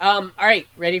saving that. All right.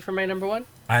 Ready for my number one?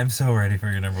 I'm so ready for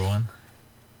your number one.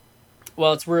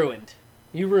 Well, it's ruined.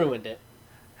 You ruined it.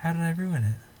 How did I ruin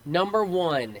it? Number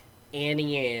one,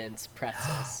 Annie Ann's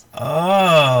pretzels.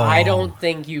 Oh, I don't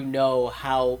think you know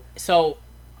how. So,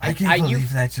 I can't you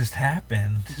believe that just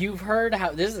happened. you've heard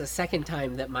how this is the second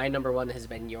time that my number one has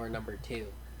been your number two.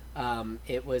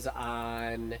 It was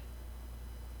on.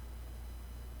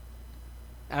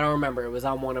 I don't remember. It was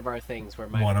on one of our things where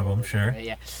my One of number them, was sure.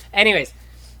 Yeah. Anyways,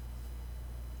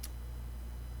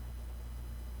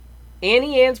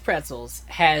 Annie Ann's Pretzels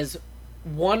has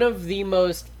one of the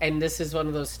most, and this is one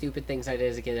of those stupid things I did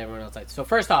as a kid. Everyone else likes. So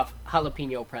first off,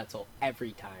 jalapeno pretzel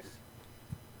every time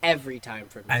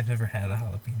for me. I've never had a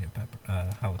jalapeno pepper.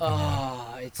 Jalapeno.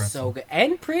 Oh, it's pretzel. so good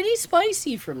and pretty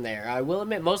spicy from there. I will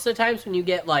admit, most of the times when you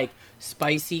get like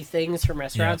spicy things from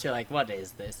restaurants, you're like, "What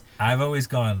is this?" I've always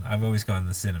gone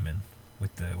the cinnamon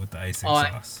with the icing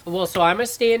sauce. Well, so I'm a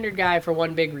standard guy for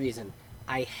one big reason.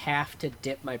 I have to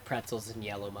dip my pretzels in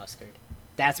yellow mustard.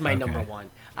 That's my number Okay. one.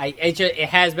 It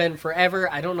has been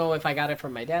forever. I don't know if I got it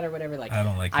from my dad or whatever. Like I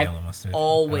don't like I've yellow mustard. I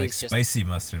always like just spicy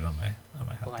mustard on my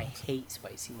hot oh, I dogs. hate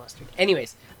spicy mustard.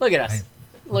 Anyways, look at us.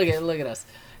 Look at us.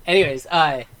 Anyways,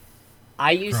 I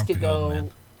used to Grumpy old go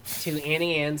man. to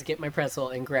Annie Ann's, get my pretzel,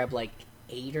 and grab like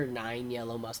 8 or 9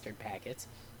 yellow mustard packets.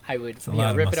 I would It's a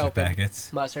lot of rip it mustard open,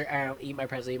 packets. mustard, eat my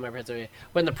pretzel, eat my pretzel.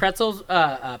 When the pretzels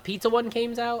pizza one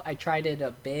came out, I tried it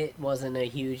a bit. Wasn't a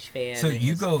huge fan. So It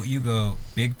was- you go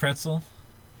big pretzel.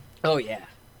 Oh yeah,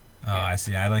 Oh, Yeah. I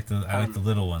see. I like the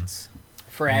little ones.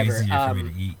 forever. Easier for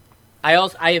me to eat.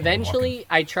 I eventually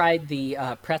I tried the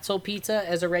pretzel pizza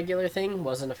as a regular thing.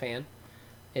 Wasn't a fan.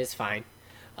 It's fine.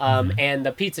 Mm-hmm. And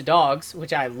the pizza dogs,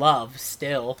 which I love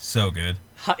still. So good.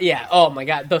 Yeah. Oh my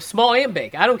god, the small and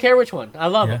big. I don't care which one. I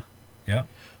love Yeah. them. Yeah.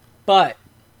 But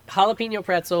jalapeno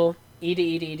pretzel, eat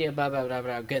it, blah blah blah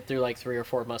blah. Get through like 3 or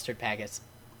 4 mustard packets,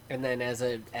 and then as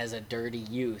a dirty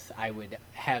youth, I would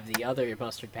have the other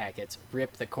mustard packets,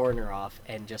 rip the corner off,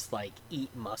 and just like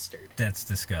eat mustard. That's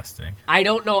disgusting. I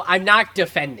don't know. I'm not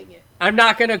defending it. I'm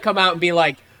not gonna come out and be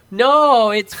like, no,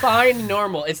 it's fine, and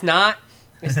normal. It's not.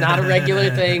 It's not a regular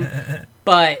thing.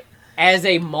 But as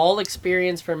a mall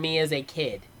experience for me as a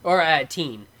kid or a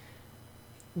teen,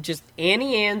 just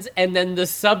Annie Ann's and then the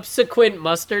subsequent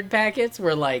mustard packets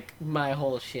were like my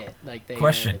whole shit. Like they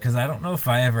Question, because I don't know if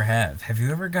I ever have. Have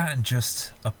you ever gotten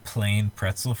just a plain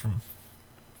pretzel from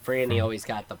Franny always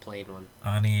got the plain one.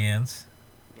 Auntie Anne's?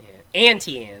 Yeah.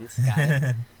 Auntie Ann's got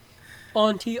it.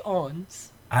 Auntie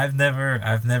Ann's. I've never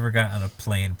gotten a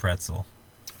plain pretzel.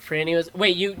 Franny was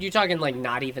wait. You talking like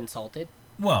not even salted?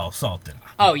 Well, salted.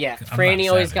 Oh yeah, I'm not Franny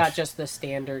always savage. got just the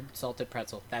standard salted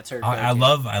pretzel. That's her. I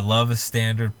go-to. I love a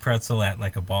standard pretzel at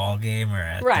like a ball game or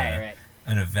at Right.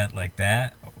 an event like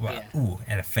that. Well, Yeah. Ooh,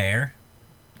 at a fair.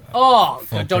 Oh,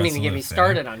 Full don't even pretzel get at me a fair.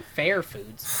 started on fair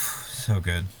foods. So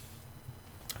good.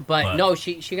 But no,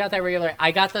 she got that regular.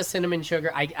 I got the cinnamon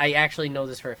sugar. I actually know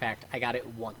this for a fact. I got it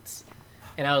once,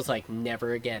 and I was like,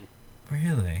 never again.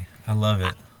 Really, I love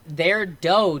it. Their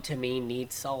dough to me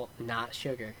needs salt, not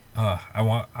sugar. Oh,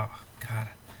 God, I'm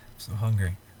so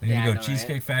hungry. We need Yeah, I to go know, right?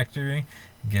 Cheesecake Factory,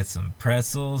 get some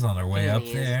pretzels on our way up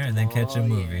Yes. there, and then catch a Oh,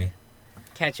 movie. yeah.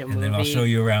 Catch a And movie. then I'll show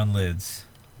you around Lids.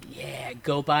 Yeah,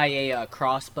 go buy a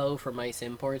crossbow from Ice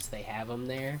Imports. They have them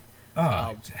there.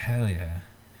 Oh, hell yeah.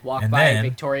 Walk And by then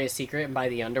Victoria's Secret and buy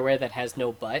the underwear that has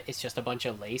no butt. It's just a bunch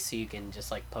of lace, so you can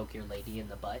just like poke your lady in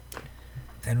the butt.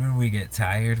 when we get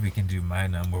tired, we can do my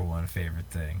number one favorite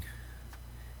thing.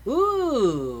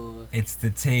 Ooh! It's the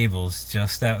tables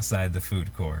just outside the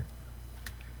food court.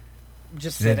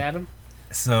 Just sit at them.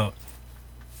 So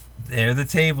they're the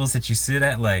tables that you sit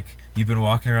at, like you've been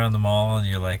walking around the mall and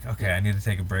you're like, okay, I need to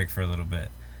take a break for a little bit.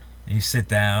 And you sit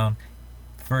down.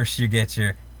 First, you get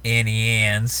your Annie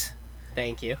Ann's,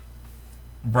 Thank you.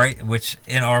 right? Which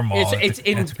in our mall, It's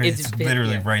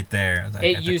literally yeah. right there. Like,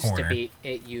 It at used the to corner. be.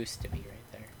 It used to be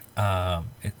right there.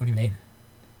 What do you mean?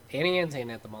 Annie Ann's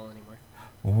ain't at the mall anymore.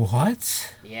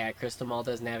 What? Yeah, Crystal Mall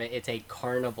doesn't have it. It's a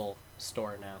Carnival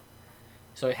store now.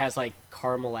 So it has like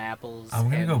caramel apples. I'm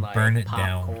gonna and, go like, burn it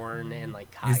down. popcorn and like.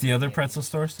 Is the other cotton pretzel candy.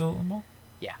 store still at the mall?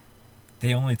 Yeah.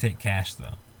 They only take cash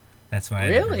though. That's why I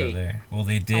never Really? go there. Well,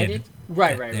 they did. I did.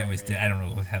 Right. They always did. I don't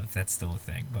know if that's still a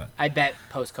thing, but I bet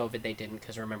post COVID they didn't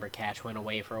because remember cash went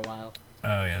away for a while.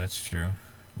 oh yeah, that's true.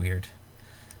 Weird.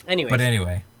 Anyways, But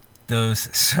anyway,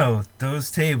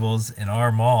 those tables in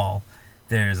our mall,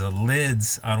 there's a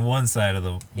lids on one side of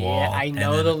the wall. yeah, I and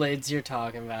know then the lids you're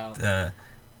talking about.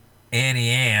 Annie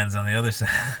Ann's on the other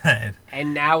side.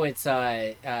 And now it's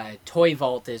Toy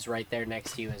Vault is right there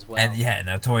next to you as well. And yeah,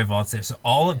 now Toy Vault's there. So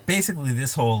basically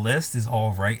this whole list is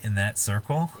all right in that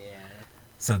circle. Yeah.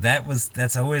 So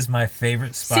that's always my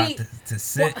favorite spot See, to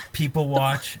sit, people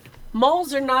watch.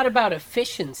 Malls are not about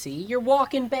efficiency. You're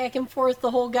walking back and forth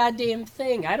the whole goddamn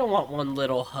thing. I don't want one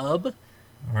little hub.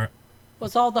 Or,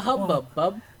 What's all the hubbub,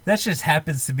 bub? that just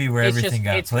happens to be where It's everything just-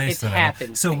 got it's placed. that I-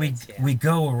 happens so things, yeah. we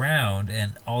go around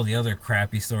and all the other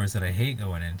crappy stores that I hate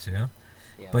going into.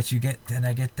 Yeah. But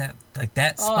I get that like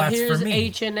that Oh, spot's here's for me.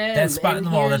 H&M, That spot in and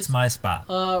the mall, here's, that's my spot.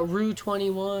 Rue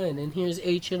 21, and here's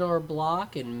H&R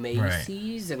Block, and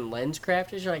Macy's, and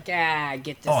LensCrafters. You're like,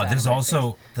 get this out Oh, of there's my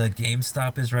also the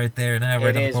GameStop is right there now, right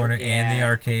on the is, corner, and the yeah.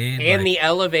 arcade, face. And like, the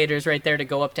elevators right there to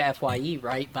go up to FYE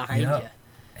right behind Yep. you.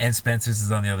 and Spencer's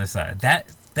is on the other side.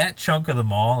 That chunk of the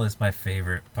mall is my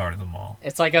favorite part of the mall.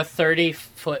 It's like a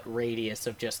 30-foot radius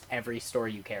of just every store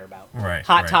you care about. Right.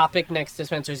 Hot right. Topic next to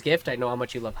Spencer's Gift. I know how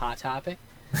much you love Hot Topic.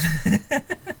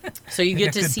 So you They get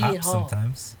got to good see pops it all.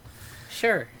 sometimes.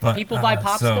 Sure. But, People buy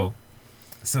pops still?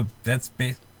 So that's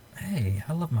hey,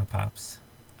 I love my pops.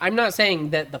 I'm not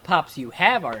saying that the pops you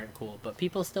have aren't cool, but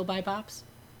people still buy pops?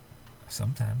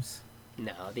 Sometimes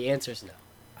No, the answer's no.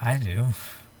 I do.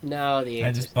 No, the I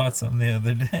answer's just bought some the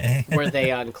other day. Were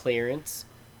they on clearance?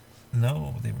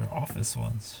 No, they were office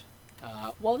ones.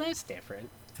 Well, that's different.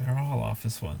 They're all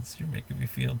office ones. You're making me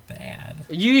feel bad.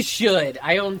 You should.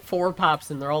 I own 4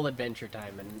 pops, and they're all Adventure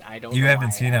Time, and I don't. You know haven't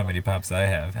why seen I how have many pops I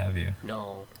have you? them.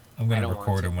 No. I'm I gonna don't want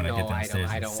record to. them when I No, get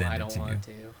downstairs I and don't, send I it don't to you. want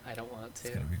to. I don't want It's to.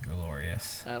 gonna be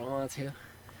glorious. I don't want to.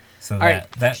 So All that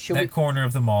right, should that we- corner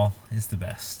of the mall is the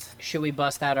best. Should we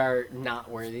bust out our not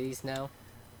worthies now?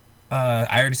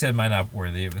 I already said mine not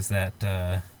worthy. It was that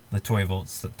the Toy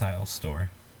Vault tile store.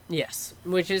 Yes,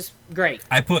 which is great.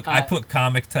 I put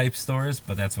comic type stores,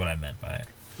 but that's what I meant by it.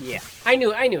 Yeah, I knew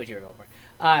what you were going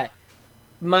for.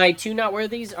 My 2 not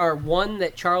worthies are one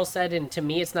that Charles said, and to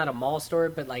me it's not a mall store,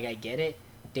 but like I get it.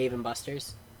 Dave and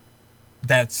Buster's.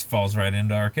 That falls right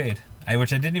into arcade.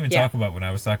 Which I didn't even Yeah. talk about when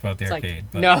I was talking about the It's like- arcade.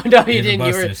 but no, you Dave and didn't.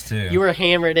 Buster's too. You were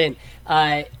hammered in.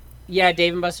 Yeah,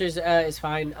 Dave and Buster's is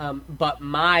fine. But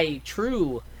my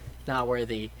true not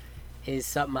worthy is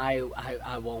something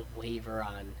I won't waver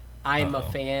on. I'm a Uh-oh.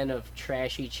 fan of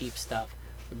trashy, cheap stuff.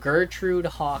 Gertrude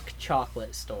Hawk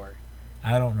Chocolate Store.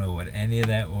 I don't know what any of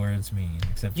that words mean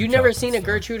except. You for never chocolate seen a store.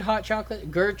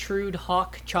 Gertrude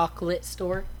Hawk Chocolate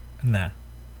Store? Nah.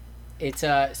 It's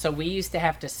so we used to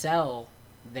have to sell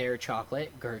their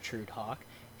chocolate, Gertrude Hawk,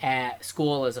 at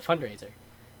school as a fundraiser,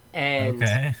 and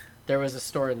Okay. there was a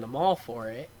store in the mall for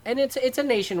it, and it's a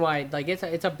nationwide, like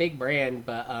it's a big brand,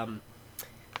 but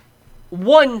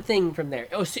one thing from there,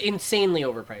 insanely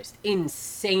overpriced.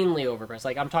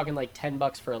 Like I'm talking like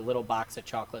 $10 for a little box of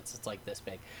chocolates. It's like this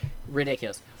big,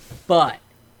 ridiculous, but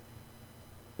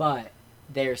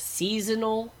their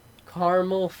seasonal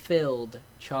caramel filled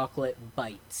chocolate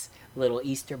bites. Little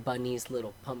Easter bunnies,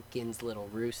 little pumpkins, little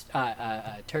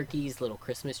turkeys, little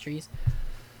Christmas trees.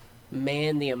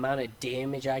 Man, the amount of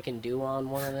damage I can do on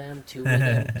one of them, 2 of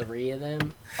them, 3 of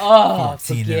them. Oh,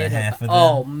 14 and a forget half it. of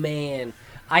Oh, them. man.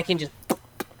 I can just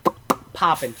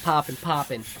popping.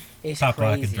 It's Pop lock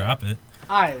crazy. and drop it.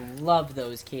 I love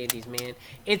those candies, man.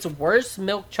 It's worse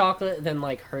milk chocolate than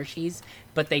like Hershey's,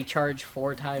 but they charge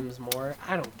 4 times more.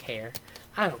 I don't care.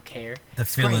 The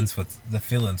It's great.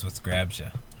 fillings what grabs you.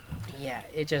 Yeah,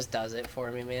 it just does it for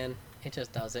me, man. It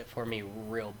just does it for me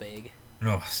real big.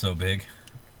 Oh, so big.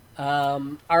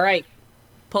 All right.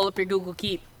 Pull up your Google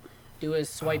Keep. Do a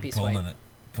swipey Pulling swipe. it.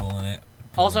 Pulling it.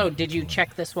 Also, did you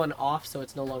check this one off so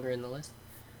it's no longer in the list?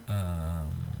 I'm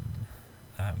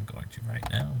going to right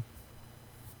now.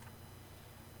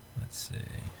 Let's see.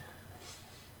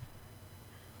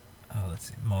 Oh, let's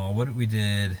see. Maul, what we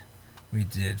did? We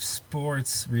did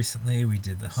sports recently. We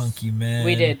did the hunky men.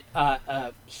 We did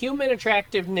human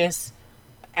attractiveness,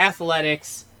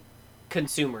 athletics,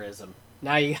 consumerism.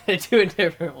 Now you gotta do a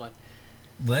different one.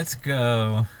 Let's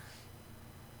go.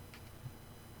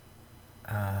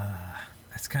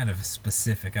 That's kind of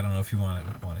specific. I don't know if you want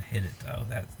to hit it though.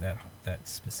 That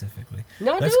specifically.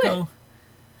 No, let's do go. it.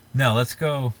 No, let's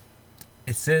go.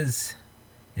 It says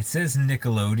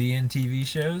Nickelodeon TV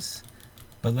shows,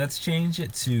 but let's change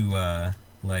it to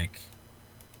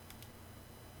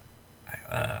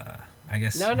I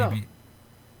guess No. maybe.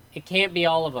 It can't be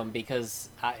all of them because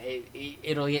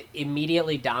it'll get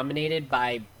immediately dominated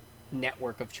by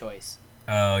network of choice.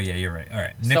 Oh yeah, you're right. All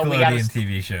right, So we Nickelodeon gotta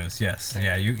TV shows. Yes,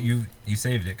 yeah. You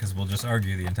saved it because we'll just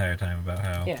argue the entire time about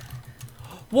how. Yeah.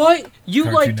 What? You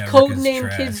Cartoon liked Network is Codename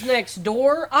trash. Kids Next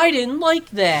Door? I didn't like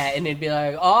that. And it'd be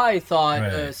like, oh, I thought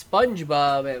Right.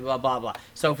 SpongeBob and blah, blah, blah.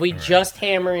 So if we Right. just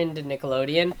hammer into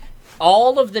Nickelodeon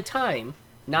all of the time,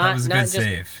 That not was a not good just...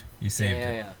 save. You saved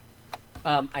it.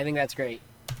 Yeah. I think that's great.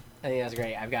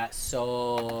 I've got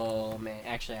so many.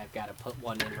 Actually, I've got to put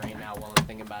one in right now while I'm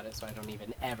thinking about it so I don't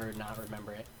even ever not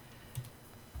remember it.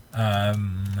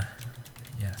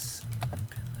 Yes.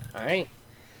 All right.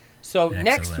 So next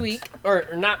Excellent. week, or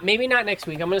not, maybe not next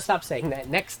week. I'm going to stop saying that.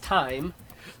 Next time,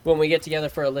 when we get together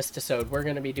for a listisode, we're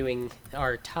going to be doing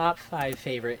our top 5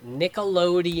 favorite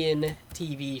Nickelodeon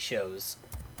TV shows.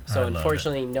 So I love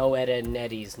unfortunately, no Ed, Edd and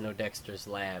Eddy's, no Dexter's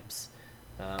Labs.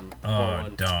 Oh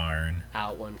darn!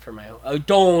 Out one for my. Oh,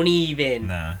 don't even.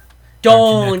 Nah.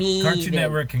 Don't even. Cartoon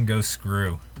Network can go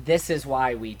screw. This is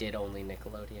why we did only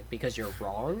Nickelodeon, because you're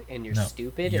wrong and you're No,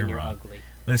 stupid you're and you're wrong. ugly.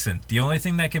 Listen, the only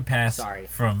thing that can pass Sorry.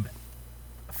 from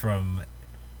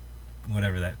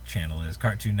whatever that channel is,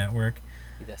 Cartoon Network,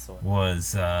 This one.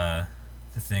 was the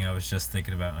thing I was just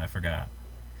thinking about and I forgot.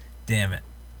 Damn it.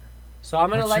 So I'm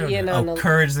gonna What let show you in did- on Oh, the.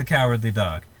 Courage the Cowardly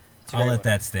Dog. It's a I'll great let one.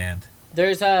 that stand.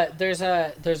 There's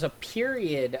a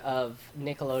period of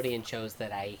Nickelodeon shows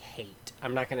that I hate.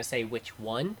 I'm not gonna say which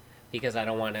one because I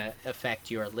don't want to affect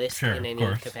your list Sure, in of any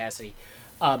course. capacity.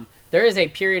 There is a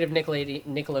period of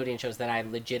Nickelodeon shows that I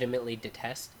legitimately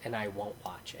detest and I won't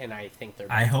watch, and I think they're.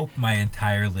 I hope my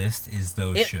entire list is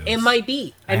those shows. It might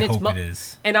be, and I it's hope it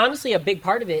is. And honestly, a big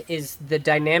part of it is the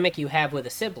dynamic you have with a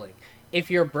sibling. If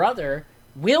your brother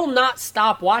will not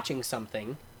stop watching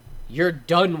something, you're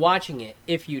done watching it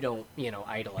if you don't,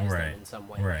 idolize Right. them in some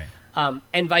way. Right.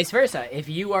 And vice versa. If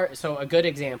you are, so a good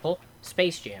example,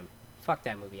 Space Jam. Fuck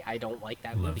that movie. I don't like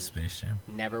that movie. Love Space Jam.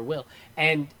 Never will.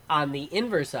 And on the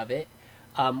inverse of it,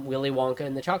 Willy Wonka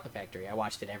and the Chocolate Factory. I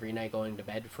watched it every night going to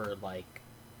bed for like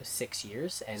 6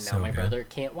 years, and now So my good. brother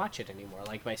can't watch it anymore,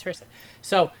 like vice versa.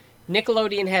 So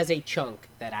Nickelodeon has a chunk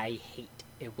that I hate.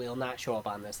 It will not show up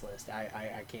on this list.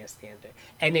 I can't stand it.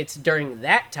 And it's during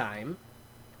that time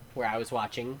where I was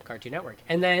watching Cartoon Network.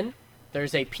 And then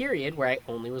there's a period where I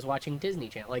only was watching Disney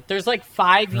Channel. Like, there's like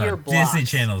 5-year blocks. Disney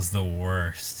Channel's the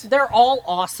worst. They're all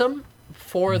awesome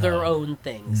for their own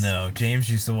things. No, James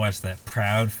used to watch that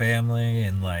Proud Family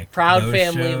and like Proud those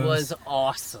Family shows. was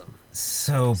awesome.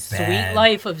 So bad. Sweet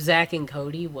Life of Zack and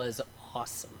Cody was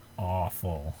awesome.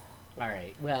 Awful. All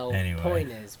right. Well, Anyway, point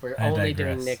is, we're I only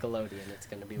doing digress. Nickelodeon. It's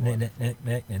going to be Nick,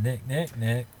 wonderful.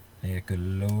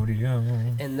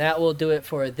 Nickelodeon. And that will do it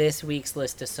for this week's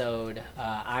listisode.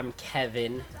 I'm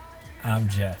Kevin, I'm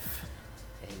Jeff.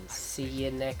 and see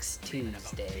you next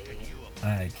Tuesday.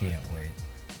 I can't wait.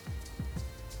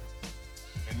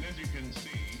 And as you can see,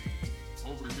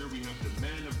 over here we have the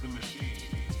man of the machine.